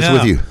 Take I this know.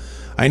 with you.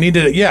 I need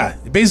to,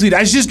 basically,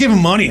 I should just give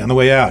him money on the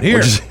way out. Here,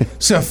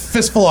 it's a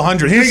fistful of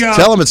 100. Here you go.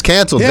 Tell them it's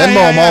canceled. Venmo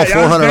them all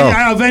 $400.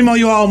 I'll Venmo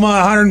you all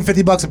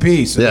 $150 a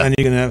piece, and Yeah. then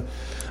you can have.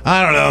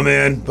 I don't know,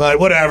 man, but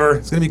whatever.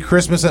 It's gonna be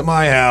Christmas at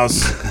my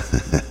house.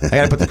 I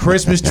gotta put the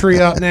Christmas tree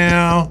up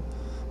now.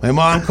 My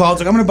mom called,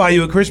 like, I'm gonna buy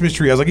you a Christmas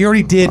tree. I was like, you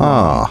already did.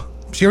 Aw.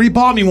 She already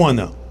bought me one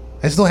though.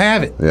 I still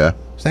have it. Yeah.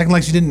 She's acting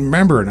like she didn't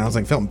remember it, and I was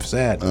like, felt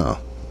sad. Oh.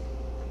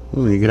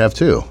 Well, you could have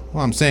two.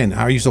 Well, I'm saying,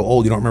 how are you so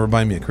old you don't remember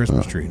buying me a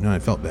Christmas tree? No, I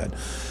felt bad.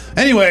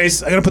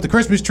 Anyways, I gotta put the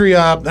Christmas tree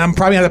up. I'm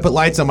probably gonna have to put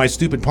lights on my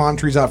stupid palm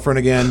trees out front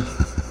again.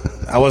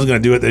 I wasn't gonna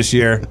do it this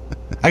year.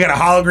 I got a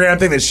hologram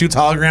thing that shoots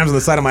holograms on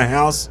the side of my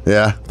house.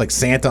 Yeah. Like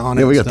Santa on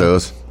it. Yeah, we and got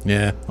stuff. those.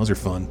 Yeah, those are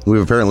fun.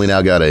 We've apparently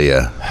now got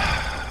a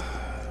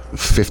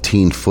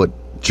 15-foot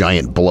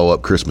giant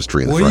blow-up Christmas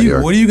tree in the front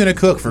yard. What are you gonna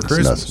cook for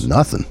Christmas? That's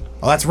nothing.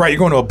 Oh, that's right. You're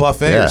going to a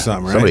buffet Yeah, or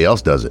something, right? somebody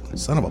else does it.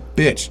 Son of a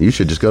bitch. You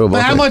should just go to a But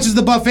buffet. how much is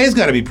the buffet's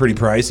got to be pretty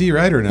pricey,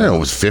 right? Or no? I don't know, it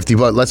was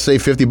 $50. Let's say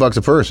 $50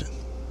 a person.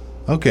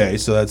 Okay,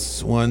 so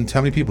that's one. How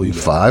many people you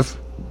got? 5?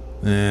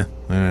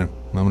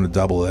 I'm gonna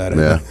double that.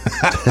 Yeah.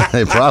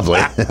 Probably.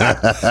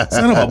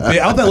 Son of a bitch.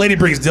 I hope that lady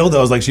brings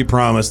dildos like she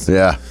promised.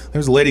 Yeah. There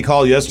was a lady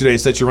called yesterday,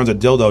 said she runs a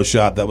dildo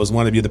shop. That was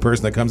one to be the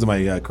person that comes to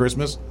my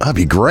Christmas. That'd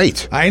be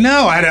great. I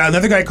know. I had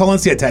another guy call in.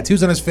 He had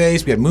tattoos on his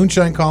face. We had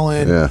moonshine call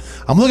in. Yeah.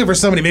 I'm looking for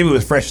somebody maybe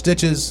with fresh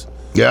stitches.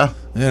 Yeah.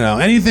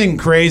 Anything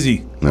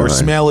crazy or right.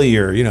 smelly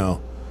or You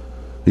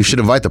should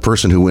invite the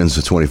person who wins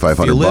the $2,500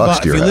 to your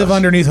If you house. live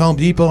underneath Home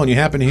Depot and you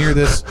happen to hear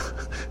this,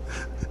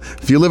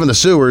 If you live in the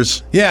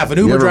sewers. yeah, if an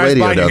you Uber have a drives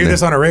radio by and you down hear there.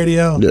 this on a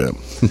radio, Yeah.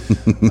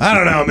 I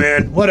don't know,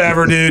 man.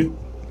 Whatever, dude.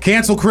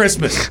 Cancel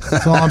Christmas.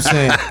 That's all I'm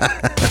saying.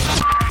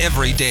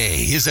 Every day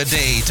is a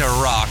day to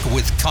rock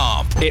with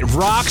Comp. It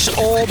rocks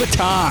all the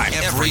time.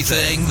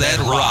 Everything that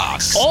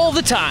rocks. All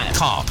the time.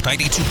 Comp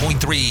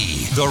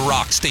 92.3, the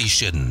rock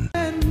station.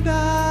 And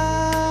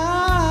I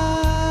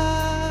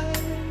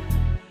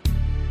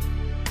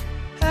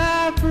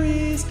have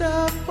reached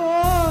up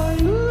for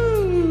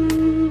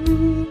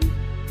you.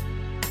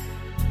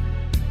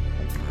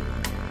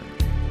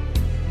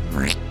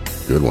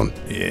 Good one.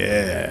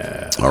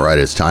 Yeah. All right,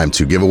 it's time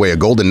to give away a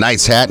Golden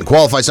Knights hat and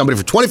qualify somebody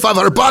for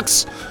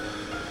 $2,500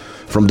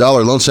 from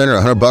Dollar Loan Center,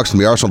 $100 from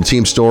the Arsenal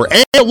Team Store,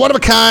 and a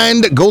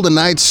one-of-a-kind Golden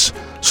Knights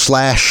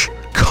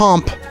 /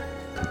 Comp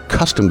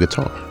custom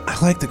guitar. I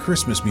like the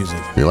Christmas music.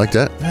 You like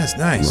that? That's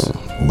nice.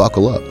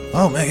 Buckle up.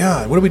 Oh, my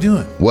God. What are we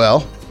doing?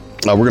 Well,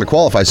 we're going to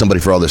qualify somebody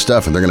for all this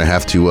stuff, and they're going to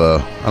have to, I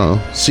don't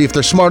know, see if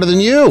they're smarter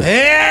than you.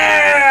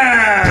 Yeah!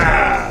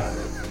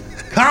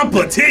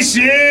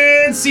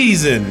 Competition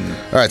season.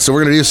 All right, so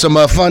we're going to do some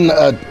fun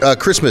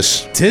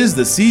Christmas 'Tis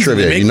the season.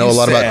 trivia. to make You know a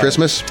lot about sad.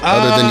 Christmas,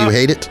 other than you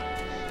hate it?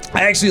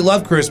 I actually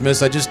love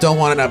Christmas. I just don't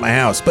want it at my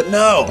house. But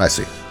no. I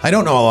see. I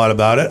don't know a lot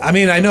about it. I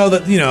mean, I know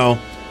that,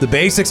 the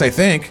basics, I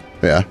think.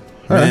 Yeah.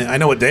 All right. I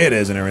know what day it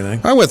is and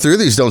everything. I went through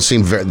these. Don't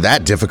seem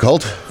that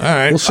difficult. All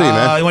right. We'll see,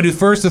 man. You want to do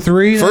first to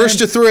three? then? First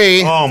to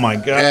 3. Oh, my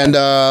God. And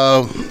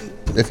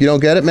if you don't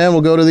get it, man,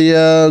 we'll go to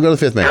the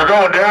fifth man. You're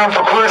going down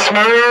for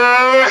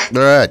Christmas.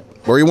 All right.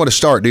 Where you want to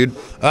start, dude?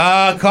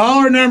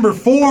 Caller number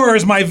 4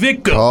 is my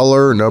victim.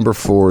 Caller number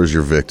 4 is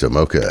your victim.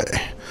 Okay.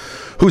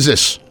 Who's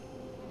this?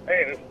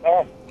 Hey, this is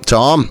Tom.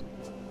 Tom?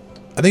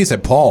 I think he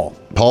said Paul.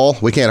 Paul?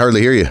 We can't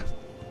hardly hear you.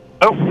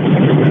 Oh.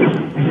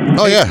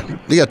 Oh, yeah.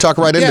 You got to talk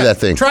right into that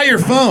thing. Try your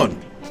phone.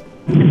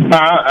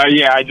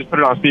 Yeah, I just put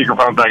it on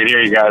speakerphone so I can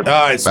hear you guys.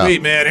 All right,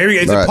 sweet, man. Here we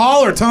go. Is All it right.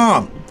 Paul or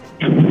Tom?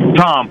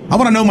 Tom. I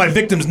want to know my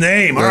victim's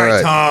name. All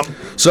right, Tom.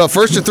 So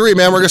first to three,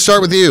 man. We're gonna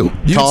start with you,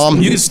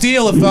 Tom. You can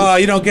steal if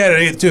you don't get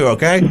it too,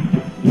 okay?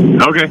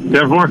 Okay,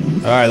 10-4. All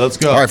right, let's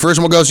go. All right, first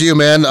one goes to you,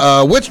 man.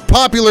 Which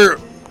popular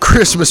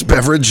Christmas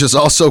beverage is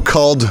also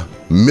called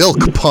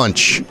milk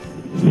punch?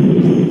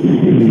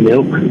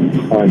 Milk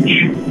punch.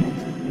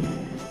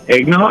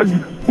 Eggnog?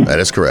 That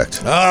is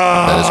correct. Oh,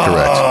 That is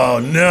correct. Oh,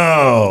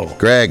 no.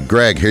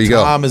 Greg, here you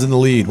go. Tom is in the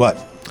lead. What?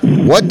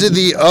 What did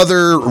the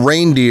other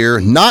reindeer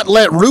not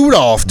let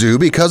Rudolph do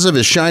because of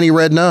his shiny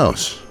red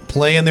nose?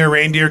 Playing their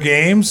reindeer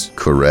games?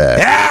 Correct.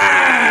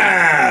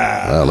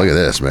 Yeah! Oh, look at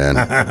this, man.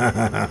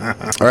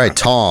 All right,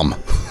 Tom.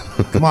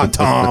 Come on,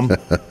 Tom.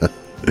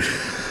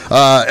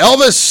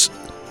 Elvis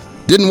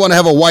didn't want to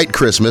have a white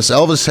Christmas.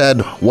 Elvis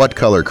had what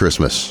color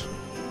Christmas?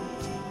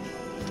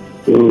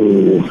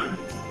 Ooh.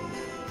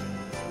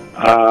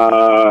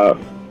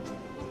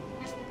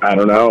 I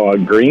don't know. A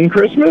green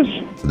Christmas?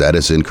 That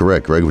is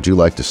incorrect. Greg, would you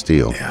like to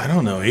steal? I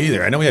don't know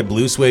either. I know we had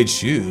blue suede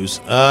shoes.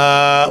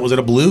 Was it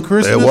a blue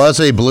Christmas? It was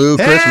a blue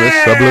Christmas.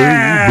 A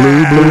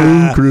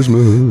blue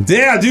Christmas.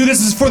 Yeah, dude, this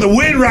is for the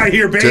win right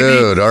here, baby.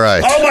 Dude, all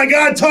right. Oh, my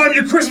God, Tom,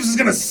 your Christmas is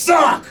going to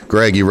suck.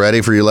 Greg, you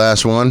ready for your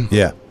last one?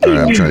 Yeah. All right,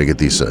 I'm trying to get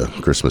these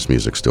Christmas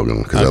music still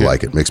going because Okay. I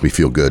like it. Makes me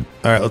feel good.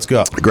 All right, let's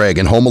go. Greg,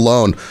 in Home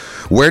Alone,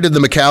 where did the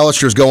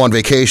McAllisters go on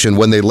vacation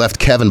when they left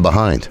Kevin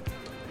behind?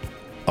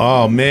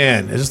 Oh,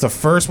 man. Is this the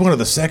first one or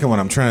the second one?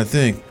 I'm trying to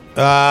think.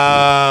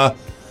 I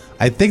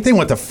think they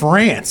went to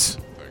France.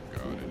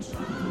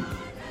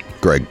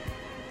 Greg,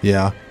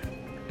 Yeah.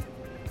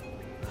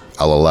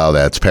 I'll allow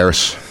that. It's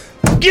Paris.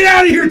 Get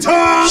out of here,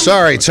 Tom!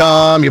 Sorry,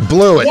 Tom, you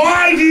blew it.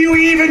 Why do you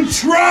even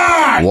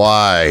try?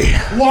 Why?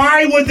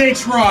 Why would they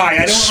try?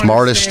 I don't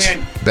Smartest,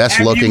 understand. best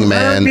Have looking you heard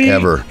man me?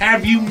 ever.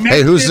 Have you met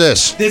Hey, who's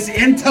this? This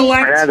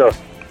intellect?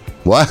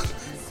 What?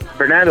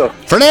 Fernando.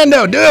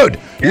 Fernando, dude,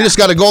 you just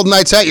got a Golden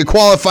Knights hat. You're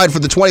qualified for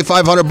the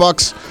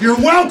 $2,500 You're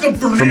welcome,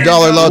 Fernando. from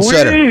Dollar Load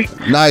Center.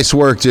 Nice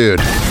work, dude.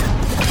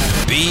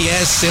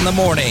 BS in the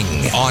morning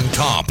on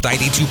Comp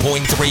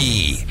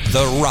 92.3,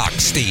 The Rock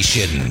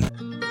Station.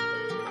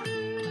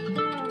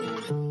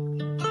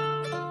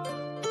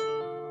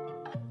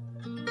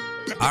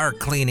 Our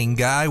cleaning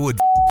guy would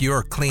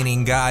your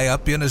cleaning guy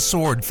up in a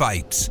sword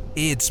fight.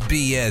 It's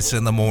BS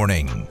in the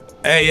morning.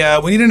 Hey,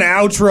 we need an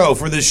outro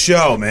for this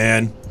show,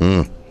 man.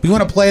 We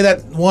want to play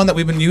that one that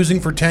we've been using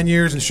for 10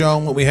 years and show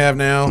them what we have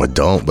now. I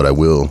don't, but I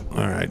will.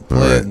 All right,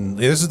 play it. And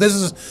this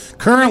is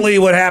currently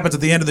what happens at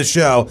the end of the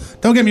show.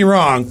 Don't get me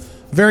wrong.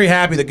 Very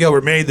happy that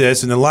Gilbert made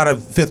this, and a lot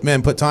of fifth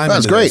men put time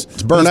That's into great. this.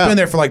 It's burned It's out. been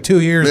there for like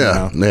 2 years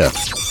now. Yeah.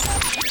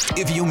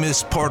 If you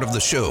missed part of the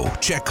show,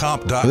 check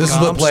This is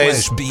what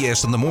plays.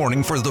 comp.com/BS in the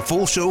morning for the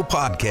full show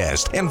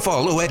podcast and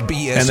follow at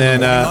BS And in then,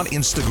 the morning on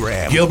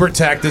Instagram. Gilbert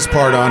tacked this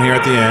part on here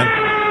at the end.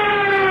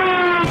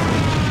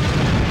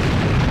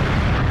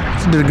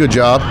 Did a good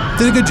job.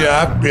 Did a good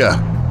job.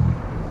 Yeah.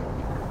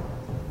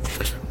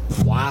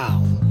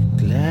 Wow.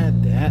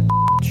 Glad that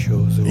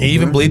show's over. He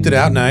even bleeped it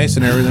out nice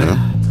and everything.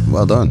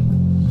 Well done.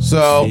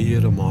 So, See you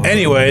tomorrow.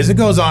 anyways, it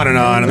goes on, and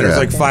there's Yeah.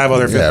 like 5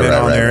 other fifth Yeah, men right,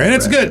 on right, there, right, and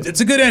it's right. good. It's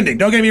a good ending.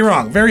 Don't get me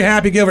wrong. Very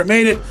happy Gilbert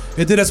made it.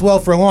 It did us well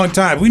for a long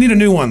time. We need a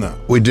new one though.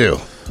 We do.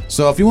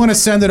 So if you want to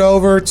send it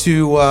over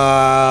to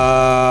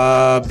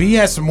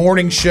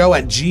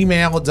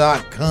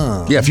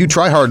bsmorningshow@gmail.com. Yeah, if you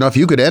try hard enough,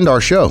 you could end our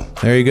show.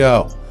 There you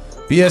go.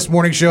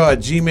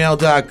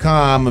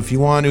 bsmorningshow@gmail.com. If you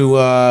want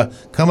to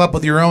come up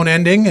with your own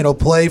ending, it'll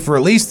play for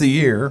at least the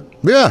year.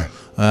 Yeah.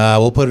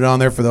 We'll put it on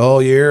there for the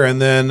whole year, and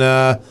then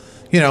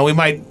we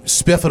might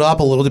spiff it up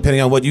a little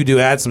depending on what you do.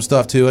 Add some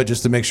stuff to it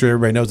just to make sure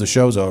everybody knows the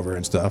show's over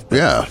and stuff.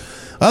 Yeah.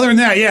 Other than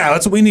that, yeah,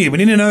 that's what we need. We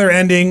need another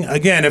ending.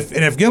 Again,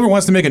 if Gilbert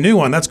wants to make a new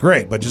one, that's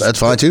great. But just That's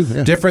fine, too,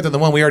 yeah. Different than the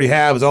one we already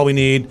have is all we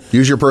need.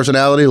 Use your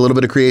personality, a little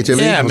bit of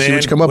creativity. Yeah, We'll man. see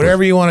what you come up Whatever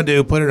with. you want to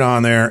do, put it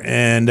on there,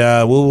 and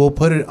we'll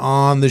put it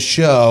on the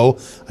show.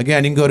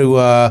 Again, you can go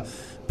to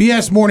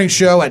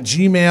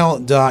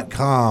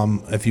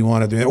bsmorningshow@gmail.com if you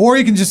want to do it, or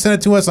you can just send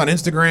it to us on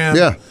Instagram.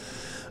 Yeah.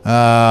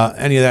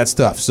 Any of that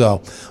stuff.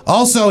 So,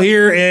 also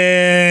here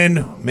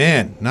in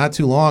not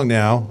too long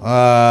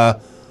now.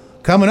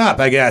 Coming up,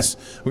 I guess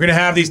we're gonna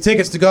have these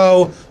tickets to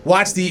go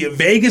watch the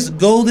Vegas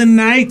Golden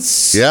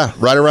Knights. Yeah,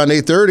 right around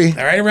 8:30.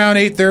 Right around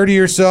 8:30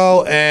 or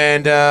so,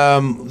 and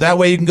that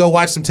way you can go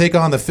watch them take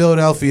on the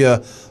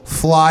Philadelphia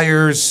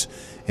Flyers,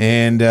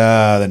 and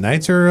the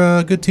Knights are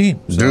a good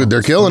team. So, Dude,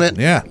 they're killing it.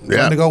 Yeah,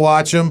 Yeah. to go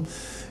watch them,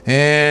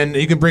 and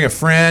you can bring a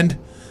friend,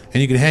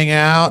 and you can hang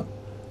out,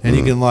 and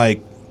you can like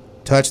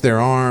touch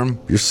their arm.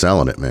 You're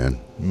selling it, man.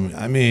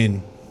 I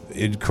mean,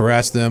 you'd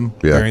caress them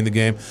Yeah. during the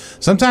game.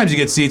 Sometimes you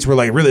get seats where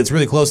like it's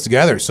really close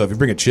together. So if you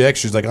bring a chick,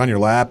 she's like on your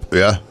lap.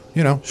 Yeah.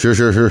 Sure.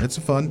 Sure. It's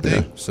a fun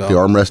thing. So The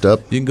armrest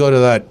up. you can go to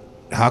that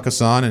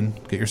Hakkasan and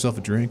get yourself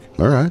a drink.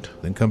 All right.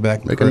 Then come back.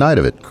 And Make a night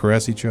of it.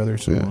 Caress each other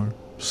some Yeah. more.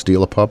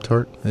 Steal a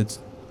Pop-Tart. It's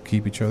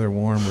keep each other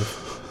warm with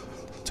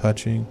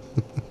touching.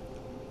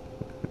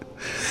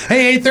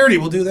 Hey, 8:30.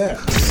 We'll do that.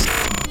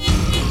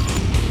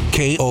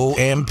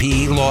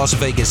 KOMP Las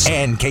Vegas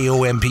and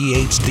KOMP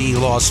HD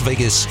Las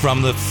Vegas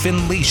from the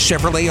Finley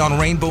Chevrolet on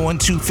Rainbow and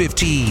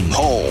 215.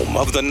 Home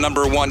of the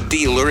 #1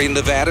 dealer in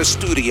Nevada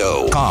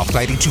studio. Comp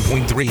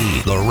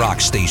 92.3, The Rock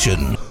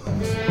Station.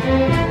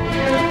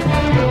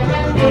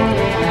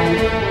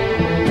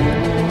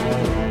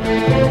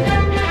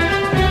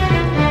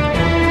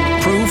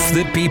 Proof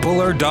that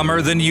people are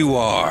dumber than you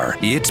are.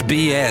 It's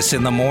BS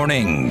in the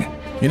morning.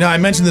 You know, I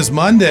mentioned this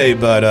Monday,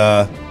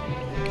 but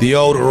the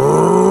old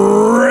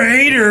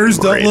Raiders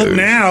don't look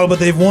now, but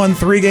they've won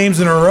 3 games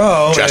in a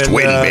row. Just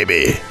win,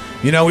 baby.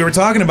 You know, we were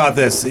talking about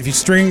this. If you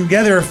string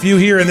together a few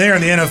here and there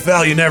in the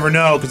NFL, you never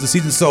know because the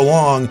season's so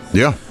long.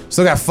 Yeah.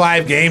 Still got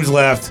 5 games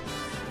left.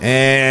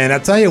 And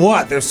I'll tell you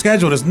what, their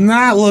schedule does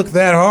not look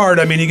that hard.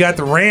 I mean, you got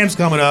the Rams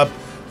coming up,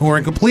 who are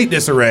in complete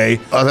disarray.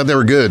 I thought they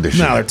were good this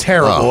year. No, they're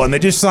terrible. Oh. And they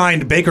just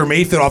signed Baker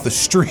Mayfield off the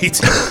street.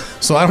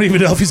 So I don't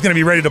even know if he's going to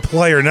be ready to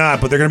play or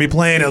not. But they're going to be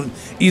playing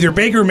either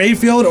Baker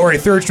Mayfield or a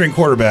third-string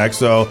quarterback.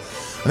 So,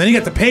 and then you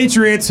got the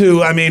Patriots,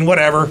 who, I mean,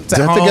 whatever. Is that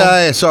the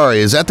guy? Sorry,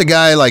 is that the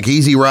guy like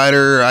Easy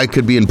Rider? I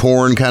could be in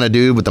porn kind of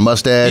dude with the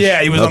mustache.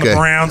 Yeah, he was on the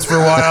Browns for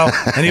a while,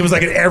 and he was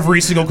like in every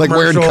single commercial.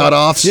 Like wearing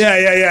cutoffs.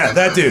 Yeah,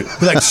 that dude.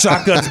 He like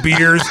shotguns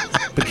beers,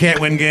 but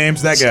can't win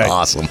games. That guy. That's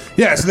awesome.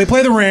 Yeah, so they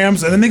play the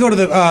Rams, and then they go to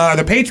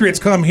the Patriots.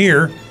 Come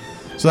here,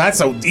 so that's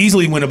an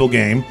easily winnable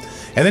game.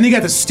 And then you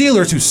got the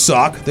Steelers, who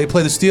suck. They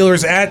play the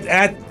Steelers at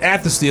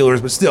the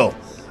Steelers, but still.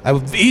 A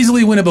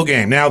easily winnable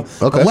game. Now,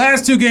 the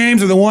last 2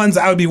 games are the ones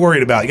I would be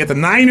worried about. You got the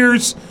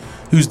Niners,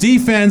 whose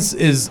defense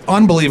is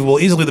unbelievable,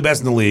 easily the best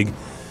in the league.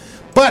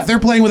 But they're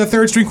playing with a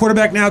third-string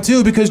quarterback now,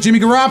 too, because Jimmy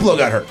Garoppolo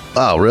got hurt.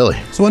 Oh, really?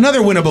 So another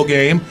winnable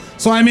game.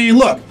 So, I mean,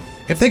 look,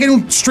 if they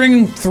can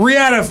string 3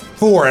 out of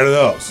 4 out of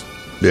those,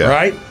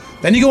 right?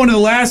 Then you go into the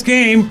last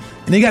game,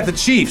 and you got the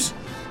Chiefs.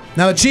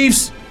 Now, the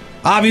Chiefs,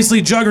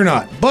 obviously,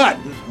 juggernaut. But,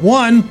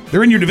 1,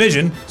 they're in your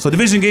division. So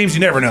division games, you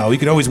never know. You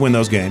can always win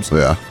those games.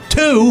 Yeah.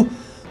 2,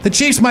 the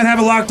Chiefs might have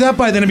it locked up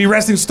by then and be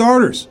resting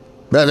starters.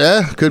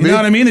 Yeah, could be. You know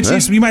what I mean? The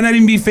Chiefs, you might not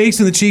even be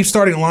facing the Chiefs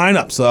starting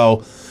lineup.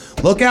 So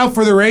look out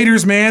for the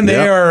Raiders, man.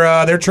 They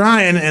are they're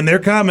trying and they're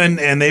coming,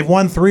 and they've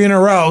won 3 in a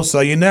row. So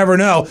you never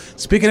know.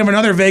 Speaking of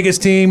another Vegas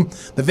team,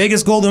 the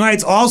Vegas Golden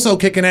Knights also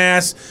kicking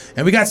ass,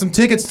 and we got some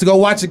tickets to go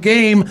watch a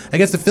game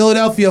against the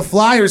Philadelphia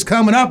Flyers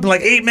coming up in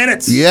like 8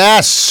 minutes.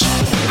 Yes.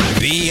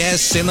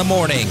 BS in the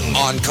morning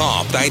on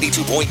Comp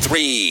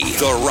 92.3,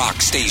 The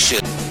Rock Station.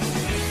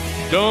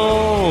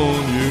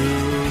 Don't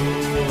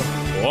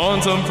you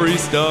want some free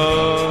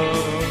stuff?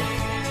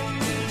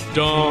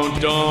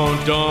 Don't you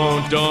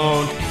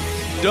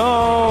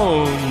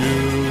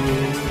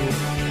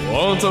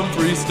want some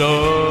free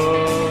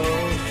stuff?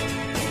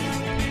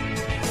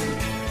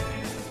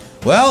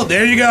 Well,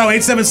 there you go.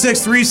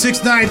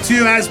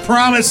 876-3692 as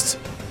promised.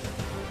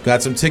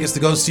 Got some tickets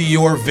to go see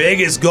your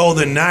Vegas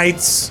Golden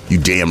Knights. You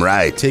damn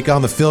right. Take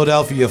on the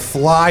Philadelphia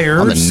Flyers.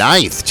 On the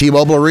 9th,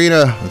 T-Mobile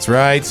Arena. That's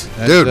right.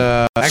 Dude,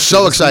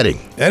 so exciting.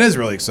 That is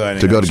really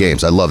exciting. To go to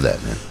games. I love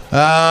that, man.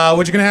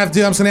 What you're going to have to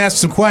do, I'm just going to ask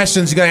you some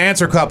questions. You got to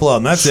answer a couple of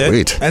them. That's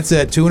Sweet. it. That's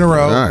it. 2 in a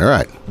row. All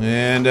right.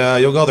 And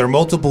you'll go there.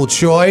 Multiple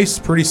choice.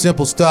 Pretty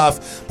simple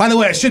stuff. By the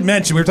way, I should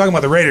mention, we were talking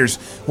about the Raiders.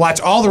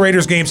 Watch all the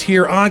Raiders games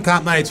here on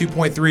Comp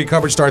 92.3.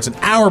 Coverage starts an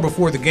hour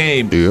before the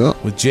game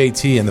with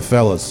JT and the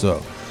fellas.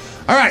 So,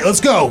 all right, let's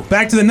go.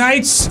 Back to the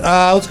Knights.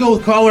 Let's go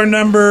with caller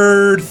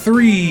number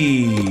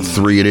 3.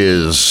 3 it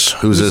is.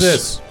 Who's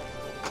this?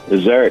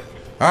 This is Eric.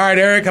 All right,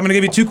 Eric, I'm going to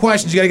give you 2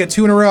 questions. You got to get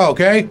 2 in a row,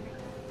 okay?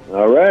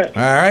 All right.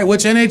 All right.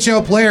 Which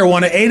NHL player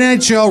won an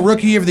NHL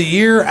Rookie of the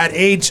Year at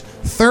age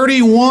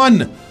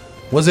 31?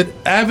 Was it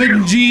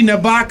Evan G.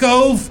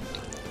 Nabokov,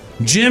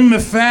 Jim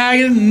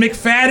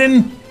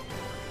McFadden,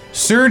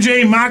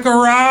 Sergei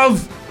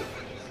Makarov,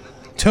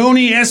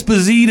 Tony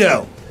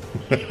Esposito?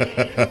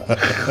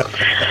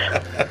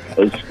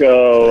 Let's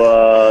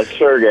go,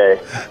 Sergey.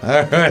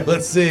 All right.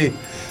 Let's see.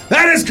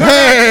 That is correct.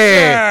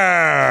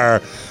 Hey.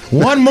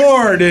 One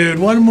more, dude.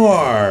 One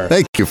more.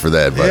 Thank you for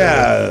that, buddy.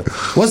 Yeah.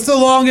 What's the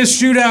longest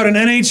shootout in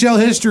NHL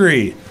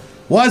history?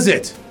 Was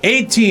it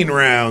 18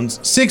 rounds,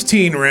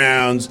 16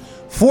 rounds,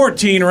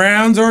 14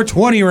 rounds, or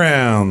 20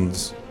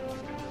 rounds?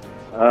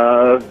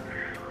 Go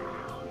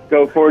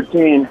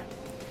 14.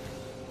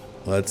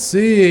 Let's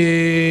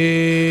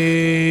see.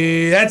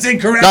 That's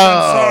incorrect. Oh,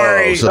 I'm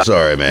sorry. So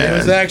sorry, man. It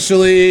was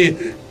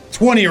actually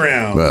 20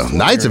 rounds. Well,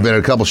 Knights have been in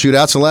a couple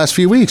shootouts in the last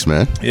few weeks,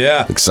 man.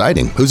 Yeah.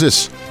 Exciting. Who's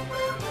this?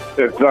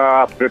 It's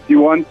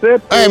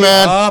 51-50. Hey,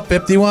 man.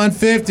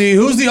 51-50.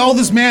 Who's the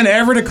oldest man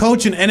ever to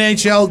coach an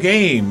NHL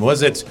game?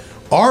 Was it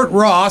Art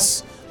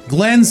Ross,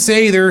 Glenn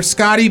Sather,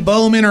 Scotty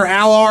Bowman, or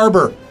Al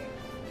Arbor?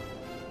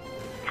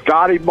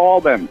 Scotty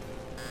Bowman.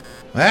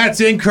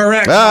 That's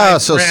incorrect.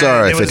 So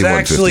sorry. It was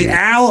actually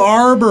Al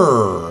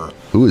Arbor.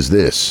 Who is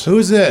this?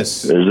 Who's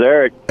this? There's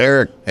Eric.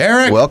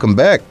 Eric. Welcome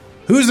back.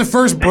 Who's the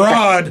first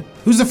broad?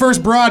 Who's the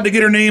first broad to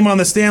get her name on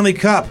the Stanley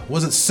Cup?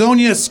 Was it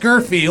Sonia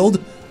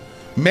Skerfield,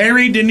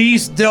 Mary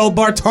Denise Del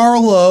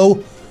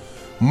Bartolo,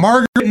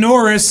 Margaret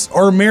Norris,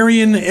 or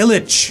Marian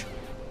Illich?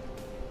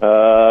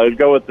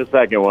 Go with the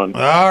second one.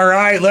 All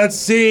right, let's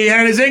see.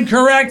 That is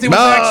incorrect. It was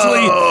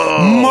actually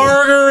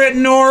Margaret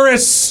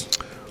Norris.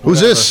 Who's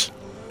this?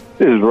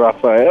 This is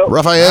Raphael.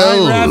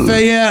 Raphael. Hi,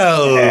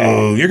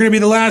 Raphael. You're going to be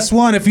the last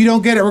one. If you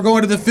don't get it, we're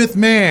going to the fifth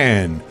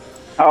man.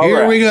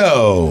 Here we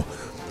go.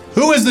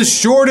 Who is the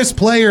shortest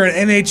player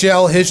in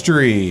NHL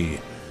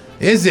history?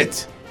 Is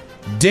it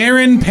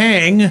Darren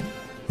Pang,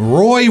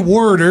 Roy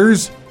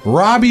Warders,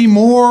 Robbie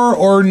Moore,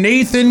 or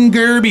Nathan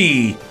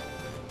Gerby?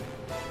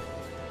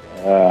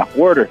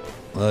 Warder.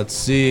 Let's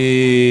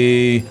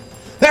see.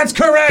 That's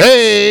correct.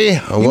 Hey,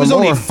 he was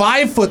only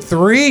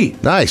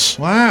 5'3". Nice.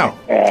 Wow.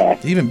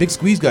 Even Big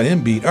Squeeze got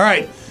him beat. All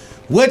right.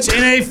 Which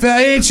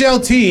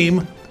NHL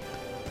team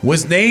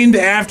was named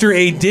after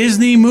a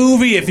Disney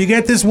movie? If you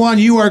get this one,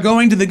 you are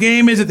going to the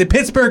game. Is it the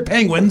Pittsburgh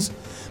Penguins,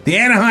 the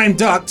Anaheim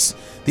Ducks,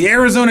 the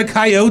Arizona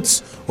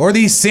Coyotes, or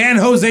the San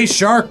Jose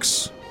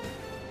Sharks?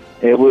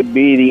 It would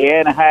be the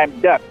Anaheim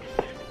Ducks.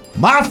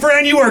 My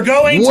friend, you are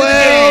going to the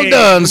Well game.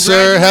 done,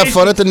 sir. Have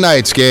fun at the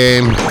Knights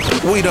game.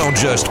 We don't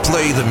just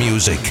play the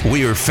music,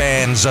 we're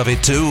fans of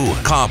it too.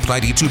 Comp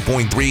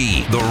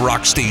 92.3, the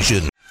rock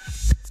station.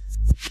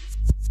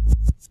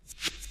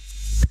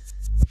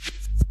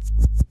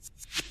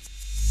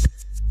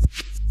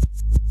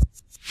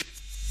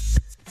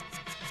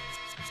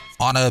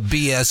 On a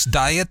BS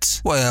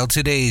diet? Well,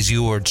 today's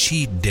your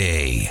cheat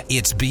day.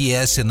 It's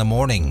BS in the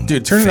morning.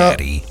 Dude, turn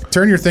fatty. it up.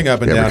 Turn your thing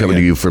up and Yeah, down we're coming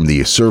again. to you from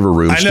the server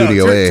room, I know.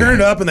 Studio A. Turn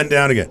it up and then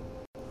down again.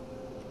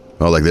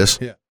 Oh, like this?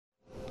 Yeah.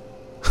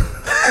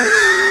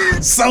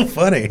 So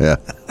funny. Yeah.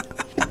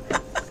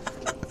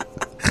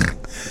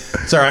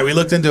 It's all right. We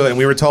looked into it and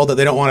we were told that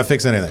they don't want to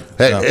fix anything.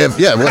 Hey, So.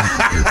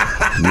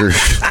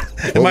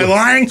 Am I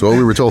lying? That's what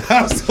we were told.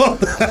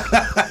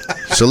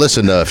 So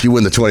listen, if you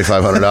win the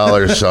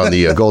 $2,500 on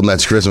the Golden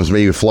Knights Christmas,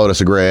 maybe you float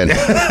us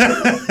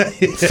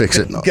 $1,000. Fix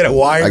it. Get a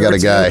wire. I got or a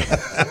guy.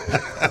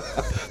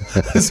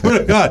 I swear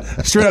to God,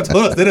 straight up to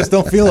us, they just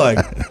don't feel like.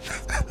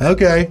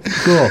 Okay,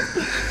 cool.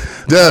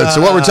 Dude,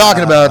 so what we're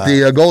talking about,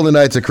 the Golden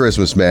Knights of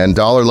Christmas, man.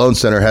 Dollar Loan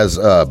Center has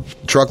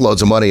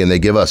truckloads of money, and they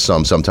give us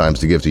some sometimes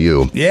to give to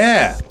you.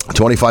 Yeah.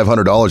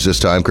 $2,500 this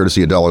time,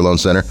 courtesy of Dollar Loan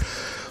Center.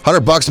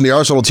 $100 in the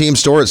Arsenal Team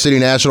Store at City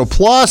National,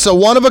 plus a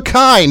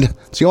one-of-a-kind.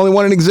 It's the only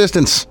one in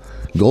existence.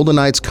 Golden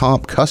Knights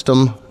Comp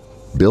custom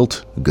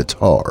built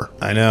guitar.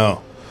 I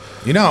know.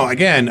 You know,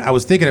 again, I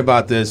was thinking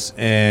about this,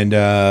 and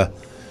I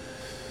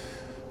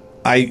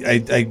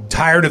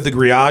tired of the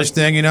grillage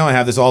thing. You know, I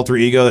have this alter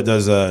ego that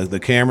does the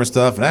camera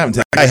stuff, and I haven't.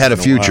 I had a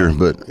future,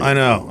 but I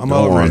know I'm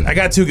over it. I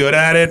got too good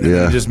at it, and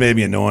Yeah. it just made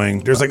me annoying.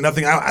 There's like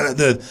nothing.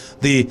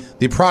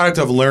 The product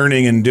of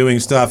learning and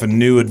doing stuff and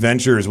new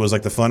adventures was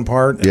like the fun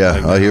part. And Yeah,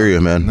 like, I hear you,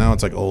 man. Now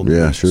it's like old.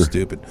 Yeah, and sure.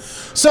 Stupid.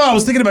 So I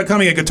was thinking about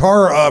becoming a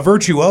guitar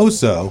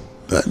virtuoso.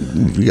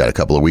 You got a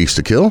couple of weeks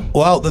to kill.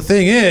 Well, the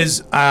thing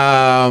is,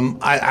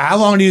 how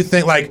long do you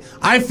think? Like,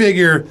 I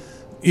figure,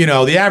 you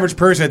know, the average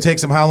person, it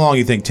takes them how long?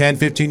 You think 10,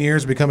 15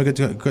 years to become a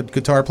good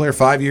guitar player?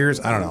 5 years?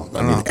 I don't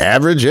know.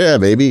 Average, yeah,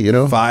 maybe, you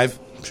know. 5?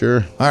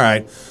 Sure. All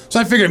right. So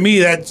I figured me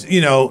that,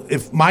 you know,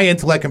 if my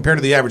intellect compared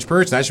to the average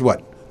person, I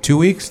should, 2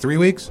 weeks, 3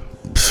 weeks?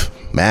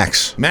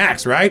 Max,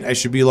 right? I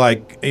should be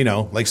like, you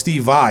know, like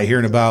Steve Vai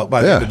hearing about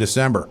by the end of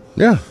December.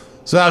 Yeah.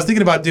 So I was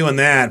thinking about doing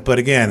that, but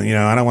again, you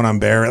know, I don't want to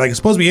embarrass. Like, it's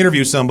supposed to be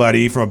interview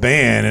somebody from a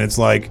band, and it's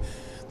like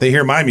they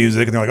hear my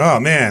music and they're like, "Oh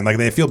man," like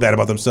they feel bad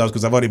about themselves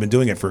because I've already been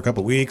doing it for a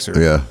couple of weeks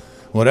or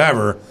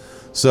whatever.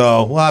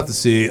 So we'll have to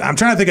see. I'm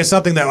trying to think of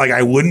something that like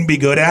I wouldn't be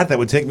good at that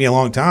would take me a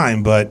long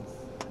time, but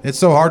it's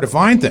so hard to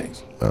find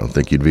things. I don't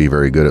think you'd be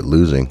very good at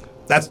losing.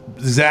 That's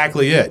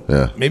exactly it.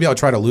 Yeah. Maybe I'll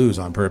try to lose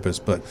on purpose,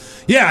 but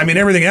yeah, I mean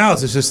everything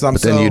else is just But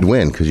then you'd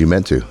win because you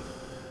meant to.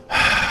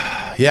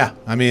 Yeah,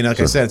 I mean, like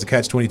I said, it's a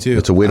catch-22.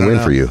 It's a win-win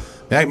for you.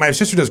 Yeah, my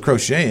sister does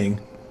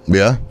crocheting.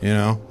 Yeah. You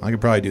know, I could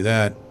probably do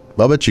that.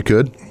 I'll bet you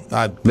could.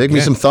 Make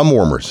me some thumb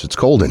warmers. It's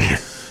cold in here.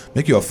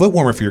 Make you a foot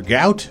warmer for your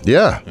gout.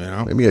 Yeah. You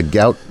know? Maybe a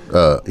gout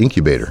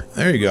incubator.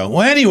 There you go.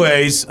 Well,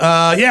 anyways,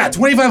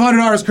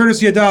 $2,500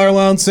 courtesy of Dollar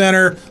Loan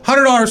Center,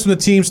 $100 from the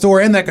team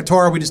store, and that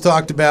guitar we just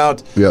talked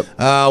about. Yep.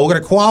 We're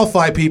going to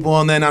qualify people,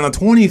 and then on the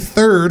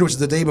 23rd, which is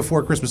the day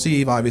before Christmas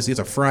Eve, obviously it's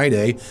a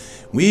Friday,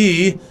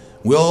 we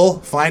will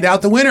find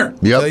out the winner.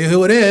 Yep. Tell you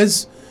who it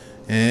is,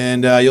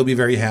 and you'll be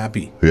very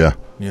happy. Yeah.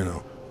 You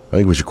know. I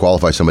think we should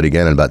qualify somebody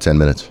again in about 10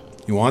 minutes.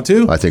 You want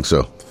to? I think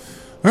so.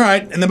 All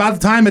right, and about the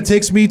time it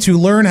takes me to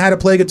learn how to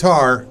play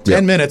guitar,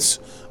 10 minutes,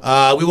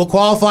 we will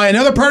qualify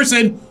another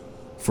person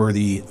for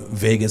the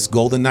Vegas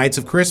Golden Knights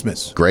of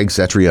Christmas. Greg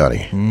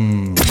Satriani.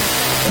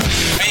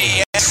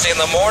 BS in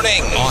the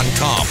morning on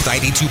Comp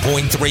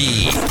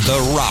 92.3, the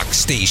rock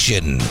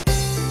station.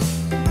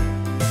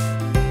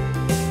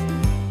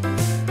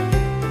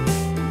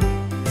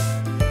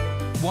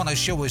 Want to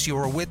show us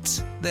your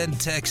wit? Then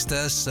text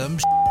us some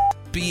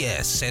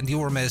BS. Send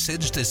your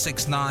message to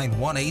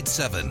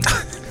 69187.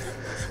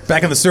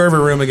 Back in the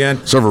server room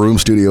again. Server room,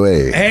 Studio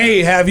A.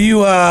 Hey, have you,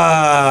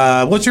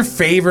 what's your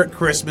favorite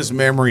Christmas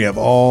memory of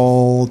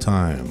all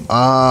time?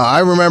 I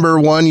remember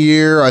one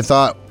year I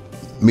thought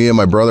me and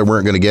my brother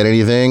weren't going to get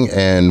anything,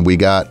 and we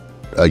got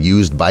a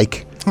used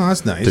bike Oh,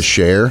 that's nice. to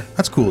share.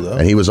 That's cool, though.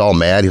 And he was all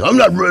mad. He's, I'm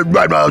not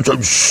riding on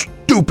some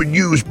stupid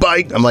used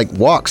bike. I'm like,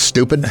 walk,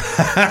 stupid.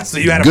 So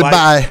you had a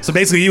Goodbye. bike. So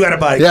basically, you had a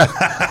bike. Yeah.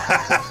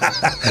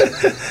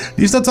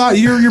 You still talk?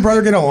 You and your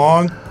brother get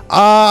along?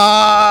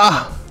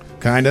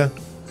 Kinda.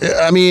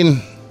 I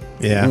mean,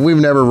 Yeah. we've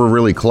never were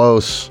really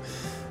close.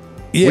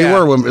 Yeah. We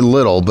were when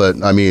little,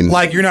 but I mean,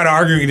 Like you're not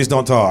arguing, you just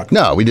don't talk.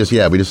 no, we just.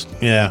 Yeah. I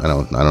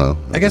don't know.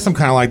 I guess I'm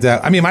kind of like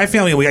that. I mean, my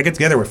family, I get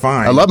together, we're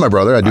fine. I love my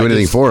brother. I do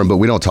anything just- for him, but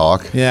we don't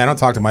talk. Yeah, I don't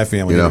talk to my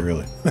family You know. either,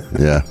 really.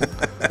 Yeah.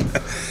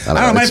 I don't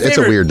know. my It's a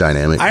favorite- weird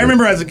dynamic. I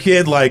remember as a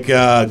kid, like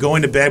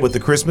going to bed with the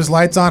Christmas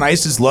lights on. I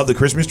used to just love the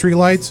Christmas tree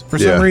lights for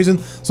some Yeah. reason.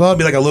 So I'd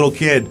be like a little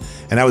kid,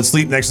 and I would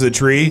sleep next to the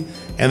tree.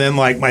 And then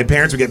like my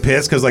parents would get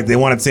pissed because like they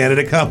wanted Santa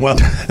to come. Well,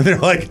 and they're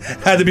like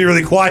had to be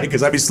really quiet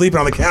because I'd be sleeping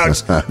on the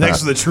couch next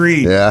to the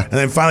tree. Yeah. And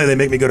then finally they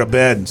make me go to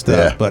bed and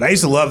stuff. Yeah. But I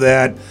used to love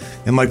that,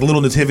 and like the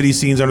little nativity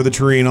scenes under the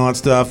tree and all that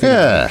stuff.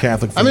 Yeah.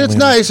 Catholic. I mean, it's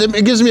family. nice.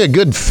 It gives me a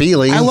good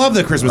feeling. I love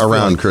the Christmas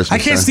around feeling. Christmas.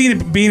 I can't time.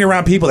 stand being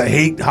around people that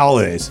hate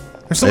holidays.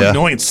 They're so Yeah.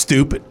 annoying and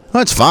stupid.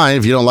 Well, it's fine.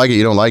 If you don't like it,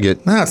 you don't like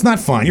it. No, it's not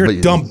fun. You're a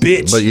But- dumb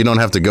bitch. But you don't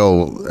have to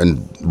go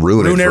and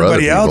ruin it for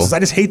everybody other people. else. I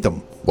just hate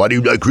them. Why do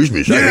you like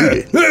Christmas? I hate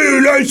it.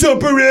 Hey, lights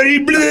up already.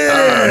 Blah.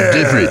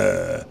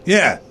 Different.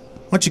 Yeah. Why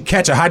don't you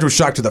catch a hydro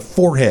shock to the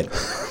forehead?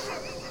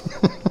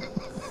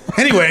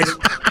 Anyways.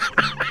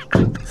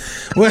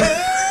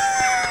 Well,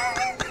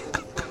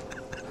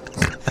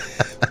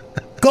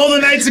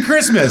 Golden Knights of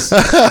Christmas.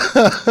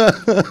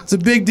 It's a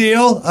big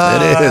deal.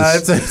 It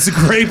is. It's a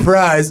great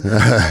prize.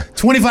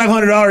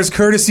 $2,500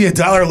 courtesy of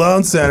Dollar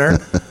Loan Center.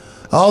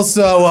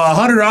 Also,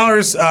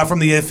 $100 from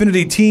the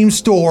Affinity Team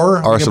Store.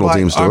 Arsenal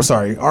Team Store. I'm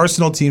sorry,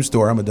 Arsenal Team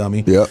Store. I'm a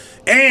dummy. Yep.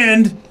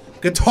 And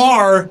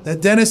guitar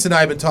that Dennis and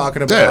I have been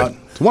talking about. Yeah,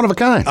 it's one of a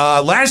kind.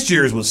 Last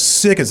year's was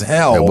sick as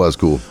hell. It was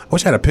cool. I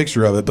wish I had a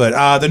picture of it,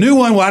 but the new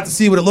one, we'll have to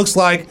see what it looks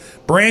like.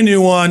 Brand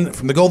new one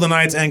from the Golden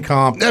Knights and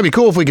Comp. That'd be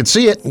cool if we could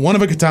see it. One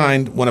of a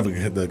kind. One of a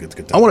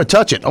guitar. I want to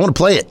touch it. I want to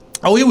play it.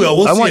 Oh, we will.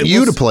 We'll I see want it.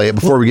 you We'll to play it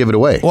before we give it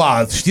away.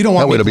 Well, you don't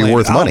want That way me it'll be playing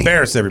worth it. I'll money.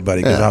 embarrass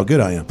everybody because Yeah. how good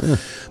I am.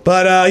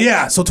 But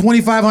yeah, so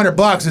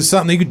 $2,500 is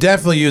something you could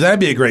definitely use. That'd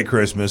be a great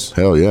Christmas.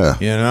 Hell yeah.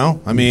 You know,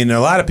 I mean,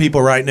 a lot of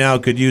people right now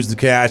could use the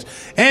cash.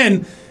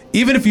 And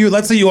even if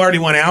let's say you already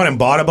went out and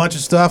bought a bunch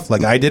of stuff,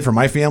 like I did for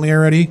my family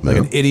already, like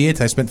an idiot.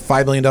 I spent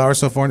 $5 million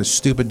so far on this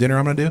stupid dinner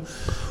I'm going to do.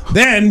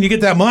 Then you get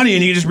that money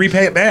and you just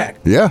repay it back.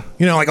 Yeah.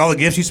 You know, like all the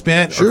gifts you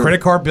spent, Sure. or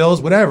credit card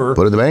bills, whatever.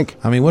 Put it in the bank.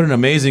 I mean, what an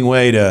amazing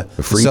way to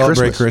free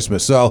celebrate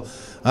Christmas. So,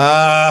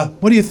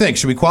 what do you think?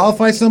 Should we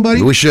qualify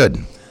somebody? We should.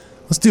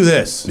 Let's do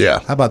this.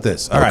 Yeah. How about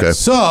this? All right. Okay.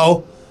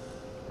 So,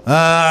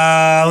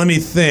 let me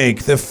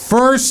think. The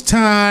first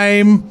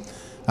time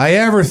I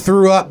ever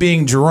threw up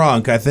being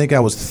drunk, I think I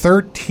was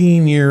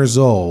 13 years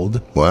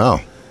old.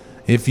 Wow.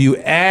 If you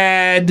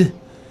add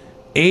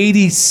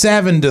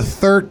 87 to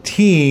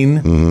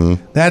 13,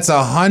 that's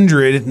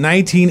 100.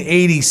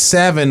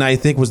 1987, I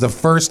think, was the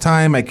first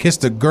time I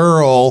kissed a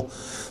girl.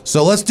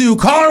 So let's do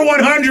caller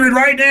 100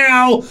 right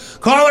now.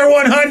 Caller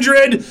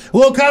 100.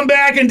 We'll come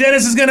back, and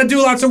Dennis is going to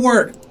do lots of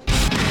work.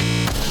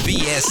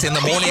 BS in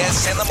the morning.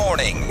 BS in the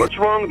morning. What's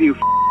wrong with you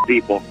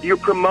people? You're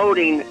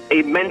promoting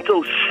a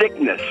mental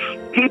sickness.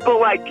 People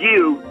like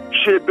you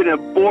should have been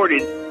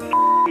aborted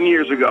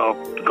years ago.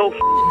 Go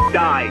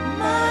die.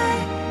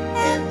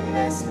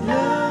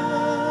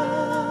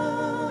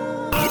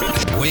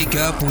 Wake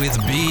up with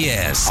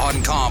BS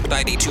on Comp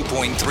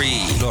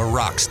 92.3, the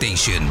rock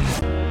station.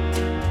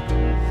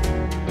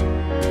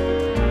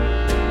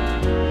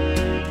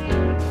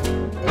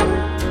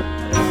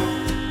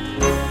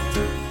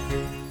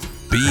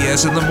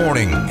 BS in the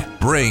morning.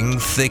 Bring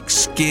thick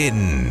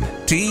skin.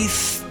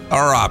 Teeth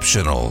are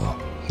optional.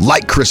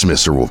 Like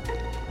Christmas or we'll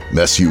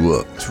mess you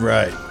up. That's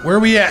right. Where are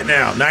we at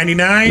now?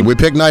 99? We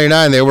picked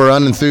 99. They were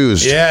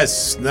unenthused.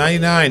 Yes,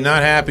 99.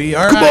 Not happy.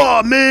 All Come right.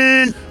 on,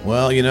 man.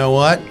 Well, you know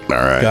what? All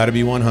right. Got to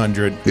be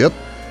 100. Yep.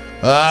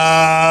 All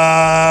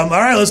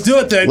right, let's do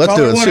it then. Let's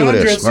do Caller it. See what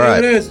it 100, is. All right.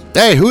 what it is.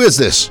 Hey, who is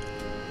this?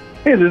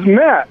 Hey, this is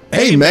Matt.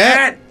 Hey,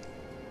 Matt.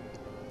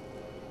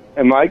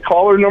 Am I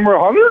caller number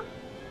 100?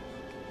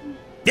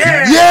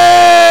 Yeah.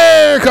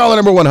 Yeah. Caller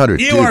number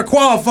 100. You are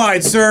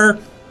qualified, sir.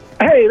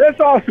 Hey, that's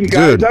awesome,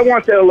 guys. Dude. I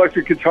want that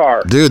electric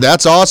guitar. Dude,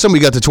 that's awesome. We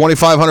got the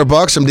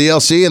 $2,500 from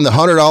DLC and the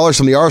 $100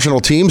 from the Arsenal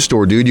Team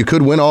Store, dude. You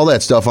could win all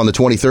that stuff on the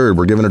 23rd.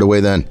 We're giving it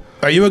away then.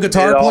 Are you a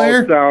guitar It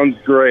player? all sounds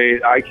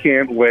great. I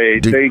can't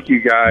wait. Thank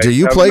you, guys. do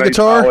you Have play a nice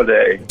guitar?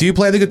 Holiday. Do you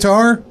play the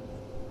guitar?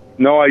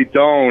 No, I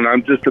don't.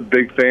 I'm just a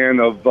big fan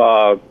of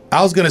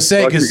I was going to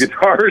say, electric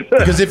guitars.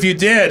 because if you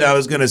did, I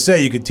was going to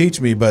say you could teach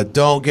me, but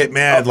don't get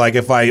mad like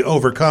if I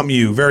overcome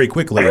you very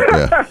quickly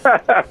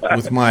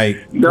with my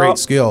great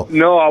skill.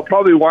 No, I'll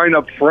probably wind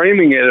up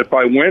framing it if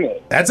I win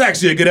it. That's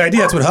actually a good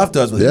idea. That's what Huff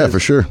does with Yeah, his. for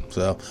sure.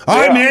 So, all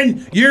right,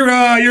 man,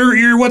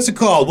 you're what's it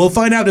called? We'll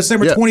find out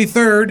December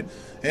 23rd.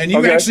 And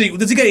you actually,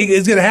 does he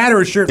get a hat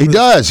or a shirt? He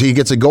does. He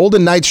gets a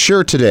Golden Knights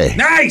shirt today.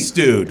 Nice,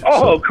 dude.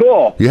 Oh,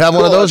 cool. You have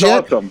one of those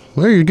That's yet? awesome.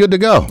 Well, you're good to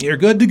go. You're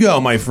good to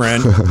go, my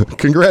friend.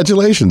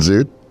 Congratulations,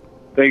 dude.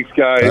 Thanks,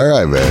 guys. All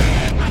right,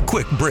 man.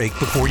 Quick break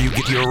before you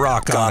get your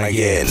rock on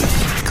again.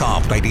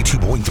 Comp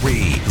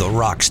 92.3, the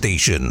rock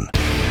station.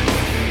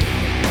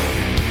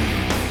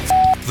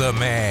 The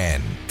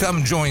man.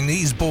 Come join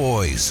these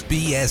boys.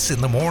 BS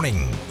in the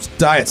morning. This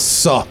diet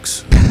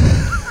sucks.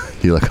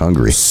 You look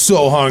hungry.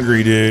 So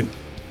hungry, dude.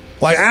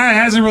 Like, it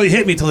hasn't really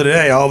hit me till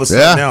today. All of a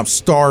sudden, now I'm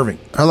starving.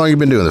 How long you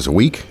been doing this? A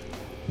week?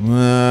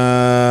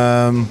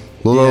 A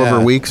little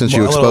over a week since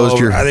you exposed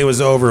your... I think it was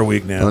over a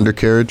week now.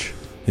 Undercarriage?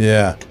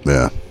 Yeah.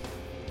 Yeah.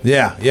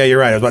 Yeah, you're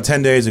right. It was about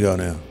 10 days ago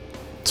now.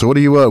 So what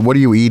are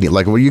you eating?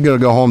 Like, what are you going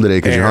to go home today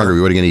because you're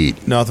hungry? What are you going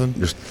to eat? Nothing.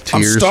 Just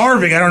tears? I'm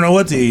starving. I don't know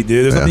what to eat,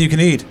 dude. There's nothing you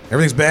can eat.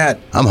 Everything's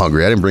bad. I'm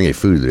hungry. I didn't bring any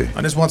food today.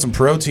 I just want some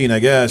protein, I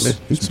guess.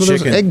 Eat some of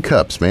those egg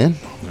cups, man.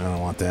 I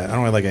don't want that. I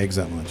don't really like eggs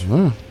that much.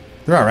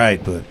 They're all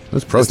right, but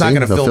that's protein. It's not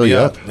going to They'll fill me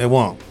up. It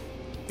won't.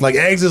 Like,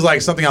 eggs is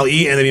like something I'll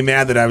eat and then be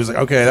mad that I was like,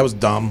 okay, that was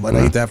dumb. What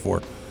did I eat that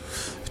for?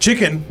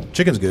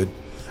 Chicken's good.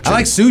 I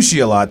like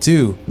sushi a lot,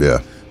 too. Yeah.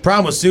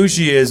 Problem with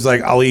sushi is,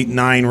 like, I'll eat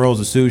 9 rolls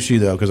of sushi,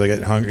 though, because I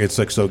get hungry. It's,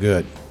 like, so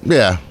good.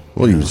 Yeah.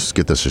 Well, you just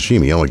get the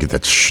sashimi. You only get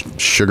that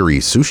sugary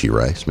sushi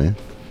rice, man.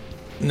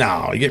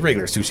 No, you get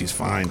regular sushi's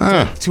fine.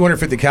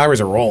 250 calories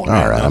a roll.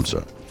 All right, I'm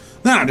sorry.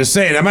 No, I'm just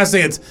saying. I'm not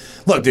saying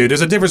it's... Look, dude,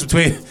 there's a difference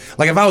between...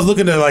 Like, if I was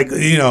looking to, like,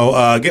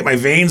 get my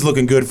veins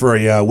looking good for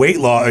a weight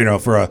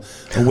loss, for a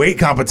weight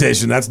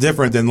competition, that's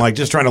different than, like,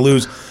 just trying to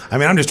lose... I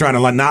mean, I'm just trying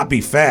to not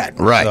be fat.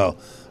 Right. So,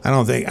 I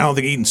don't think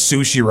eating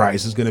sushi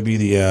rice is going to be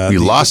the...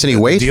 You lost any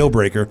weight? Deal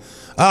breaker.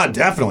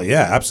 Definitely.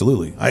 Yeah,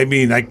 absolutely. I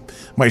mean,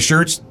 my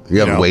shirts... You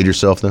haven't weighed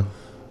yourself, though?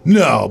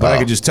 No, but I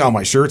could just tell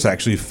my shirts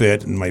actually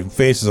fit, and my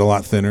face is a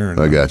lot thinner. And,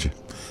 I got you.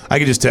 I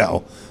could just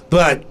tell.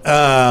 But...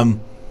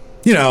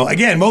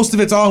 again, most of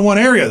it's all in one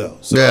area, though.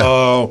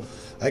 So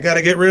I got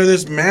to get rid of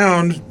this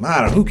mound. I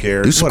don't know. Who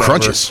cares? Do some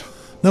crunches.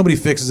 Nobody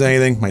fixes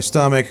anything. My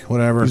stomach,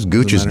 whatever. Use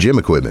Gooch's gym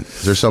equipment.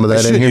 Is there some of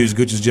that in here? I should use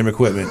Gooch's gym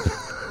equipment.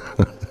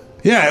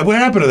 Yeah, what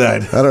happened to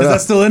that? I don't know. Is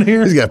that still in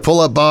here? He's got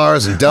pull-up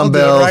bars and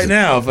dumbbells. I'll do it right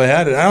now if I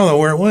had it. I don't know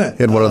where it went.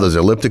 He had one of those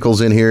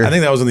ellipticals in here. I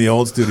think that was in the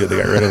old studio. They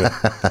got rid of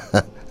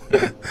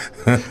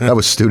it. That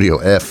was Studio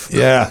F.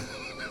 Yeah.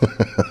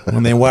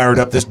 When they wired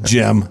up this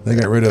gym, they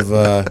got rid of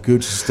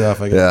Gucci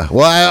stuff. I guess. Yeah.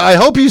 Well, I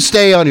hope you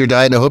stay on your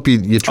diet, and I hope you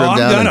trim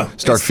down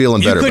and start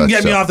feeling better. You couldn't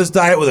get me off this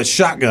diet with a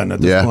shotgun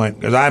at this point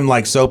because I'm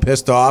like so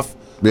pissed off.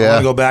 I want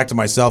to go back to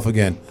myself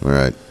again. All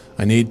right.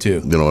 I need to.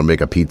 You don't want to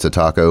make a pizza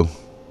taco?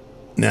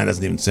 Nah, it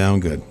doesn't even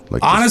sound good.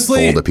 Like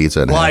honestly, fold a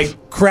pizza in half.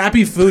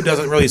 Crappy food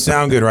doesn't really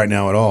sound good right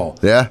now at all.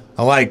 Yeah.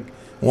 I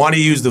want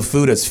to use the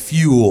food as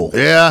fuel.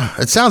 Yeah,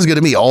 it sounds good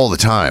to me all the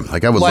time.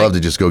 Like I would love to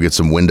just go get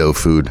some window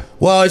food.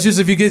 Well, it's just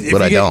if you get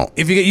don't.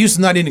 If you get used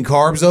to not eating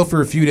carbs though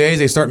for a few days,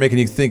 they start making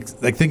you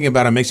thinking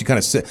about it makes you kind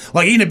of sick.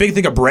 Like eating a big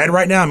thing of bread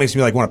right now makes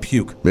me want to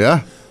puke.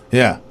 Yeah.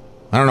 Yeah.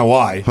 I don't know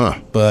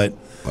why. But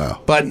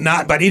wow.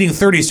 But eating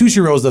 30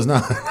 sushi rolls does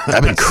not.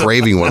 I've been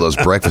craving one of those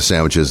breakfast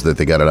sandwiches that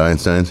they got at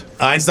Einstein's.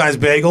 Einstein's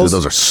Bagels. Dude,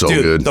 those are so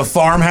good. The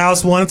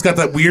farmhouse one, it's got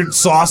that weird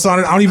sauce on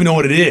it. I don't even know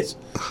what it is.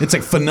 It's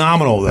like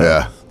phenomenal though.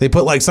 Yeah. They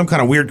put like some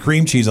kind of weird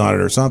cream cheese on it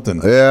or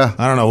something. Yeah.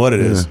 I don't know what it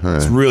is. Right.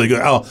 It's really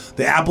good. Oh,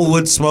 the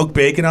Applewood smoked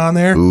bacon on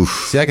there. Oof.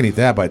 See, I can eat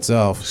that by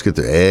itself. Just get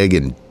the egg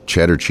and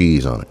cheddar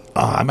cheese on it.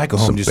 I might go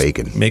home and just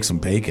bacon. make some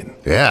bacon.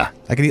 Yeah.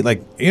 I can eat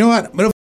you know what?